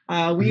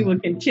 We will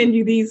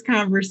continue these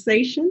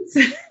conversations,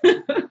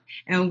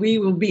 and we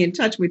will be in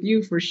touch with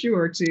you for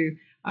sure to,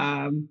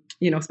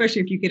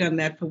 especially if you get on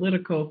that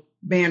political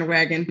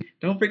bandwagon,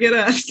 don't forget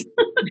us.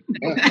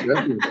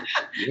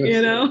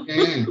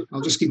 Yeah,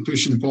 I'll just keep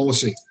pushing the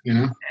policy,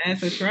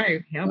 That's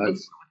right. Help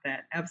us with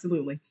that.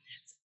 Absolutely.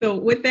 So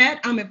with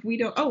that, if we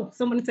don't,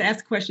 someone wants to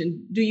ask a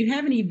question. Do you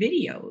have any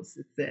videos?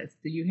 It says,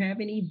 do you have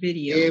any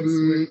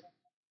videos?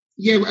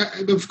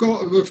 We've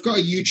got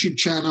a YouTube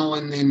channel,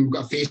 and then we've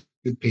got a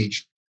Facebook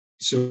page.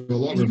 So a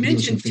lot of you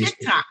mentioned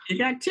TikTok. You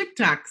got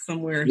TikTok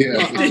somewhere.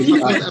 Yeah,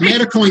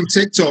 Americoin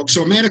TikTok.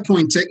 So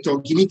Americoin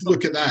TikTok, you need to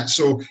look at that.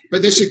 So,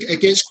 but it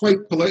gets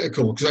quite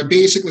political, because I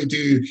basically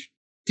do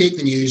take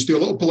the news, do a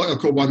little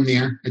political one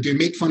there. I do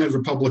make fun of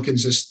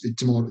Republicans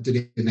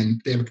today, and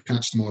then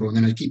Democrats tomorrow, and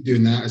then I keep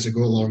doing that as I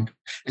go along.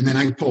 And then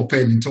I pop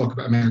in and talk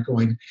about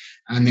Americoin,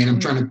 and then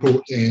I'm trying to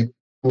quote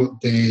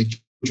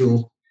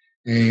Joe.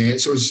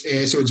 So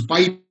it's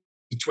Biden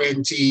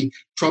 2020,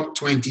 Trump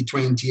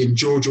 2020, and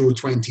Jojo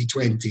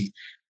 2020.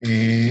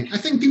 I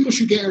think people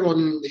should get her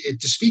on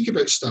to speak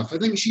about stuff. I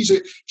think she's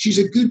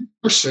a good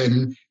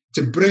person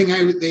to bring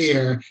out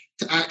there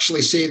to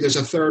actually say there's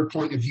a third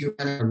point of view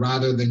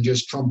rather than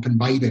just Trump and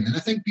Biden. And I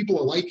think people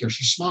will like her.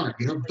 She's smart.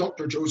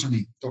 Dr. Joe's her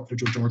name, Dr.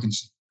 Jo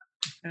Jorgensen.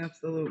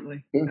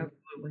 Absolutely. Yeah.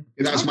 Absolutely.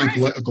 That's my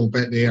political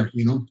bit there,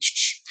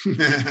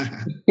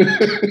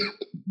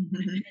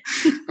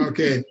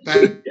 Okay.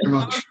 Thank you very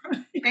much.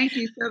 Thank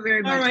you so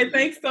very much. All right.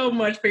 Thanks so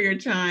much for your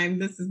time.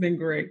 This has been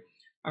great.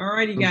 All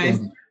righty, guys.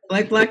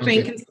 Black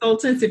Blockchain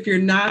Consultants. If you're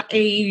not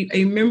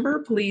a member,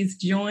 please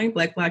join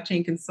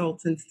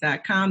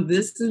blackblockchainconsultants.com.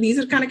 These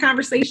are the kind of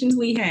conversations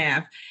we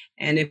have.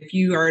 And if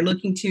you are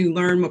looking to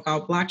learn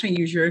about blockchain,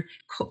 use your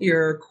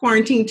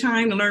quarantine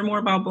time to learn more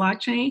about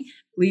blockchain,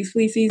 please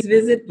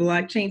visit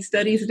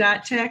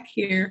blockchainstudies.tech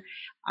here,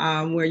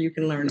 where you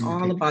can learn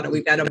all about it.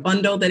 We've got a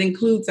bundle that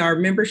includes our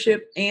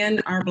membership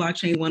and our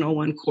Blockchain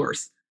 101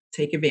 course.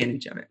 Take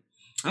advantage of it.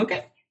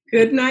 Okay.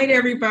 Good night,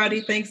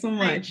 everybody. Thanks so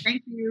much.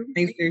 Thank you.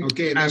 Thanks.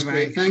 Okay, that's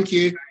great. Thank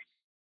you.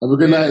 Have a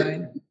good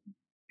night.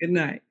 Good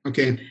night.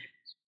 Okay.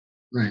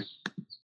 Right.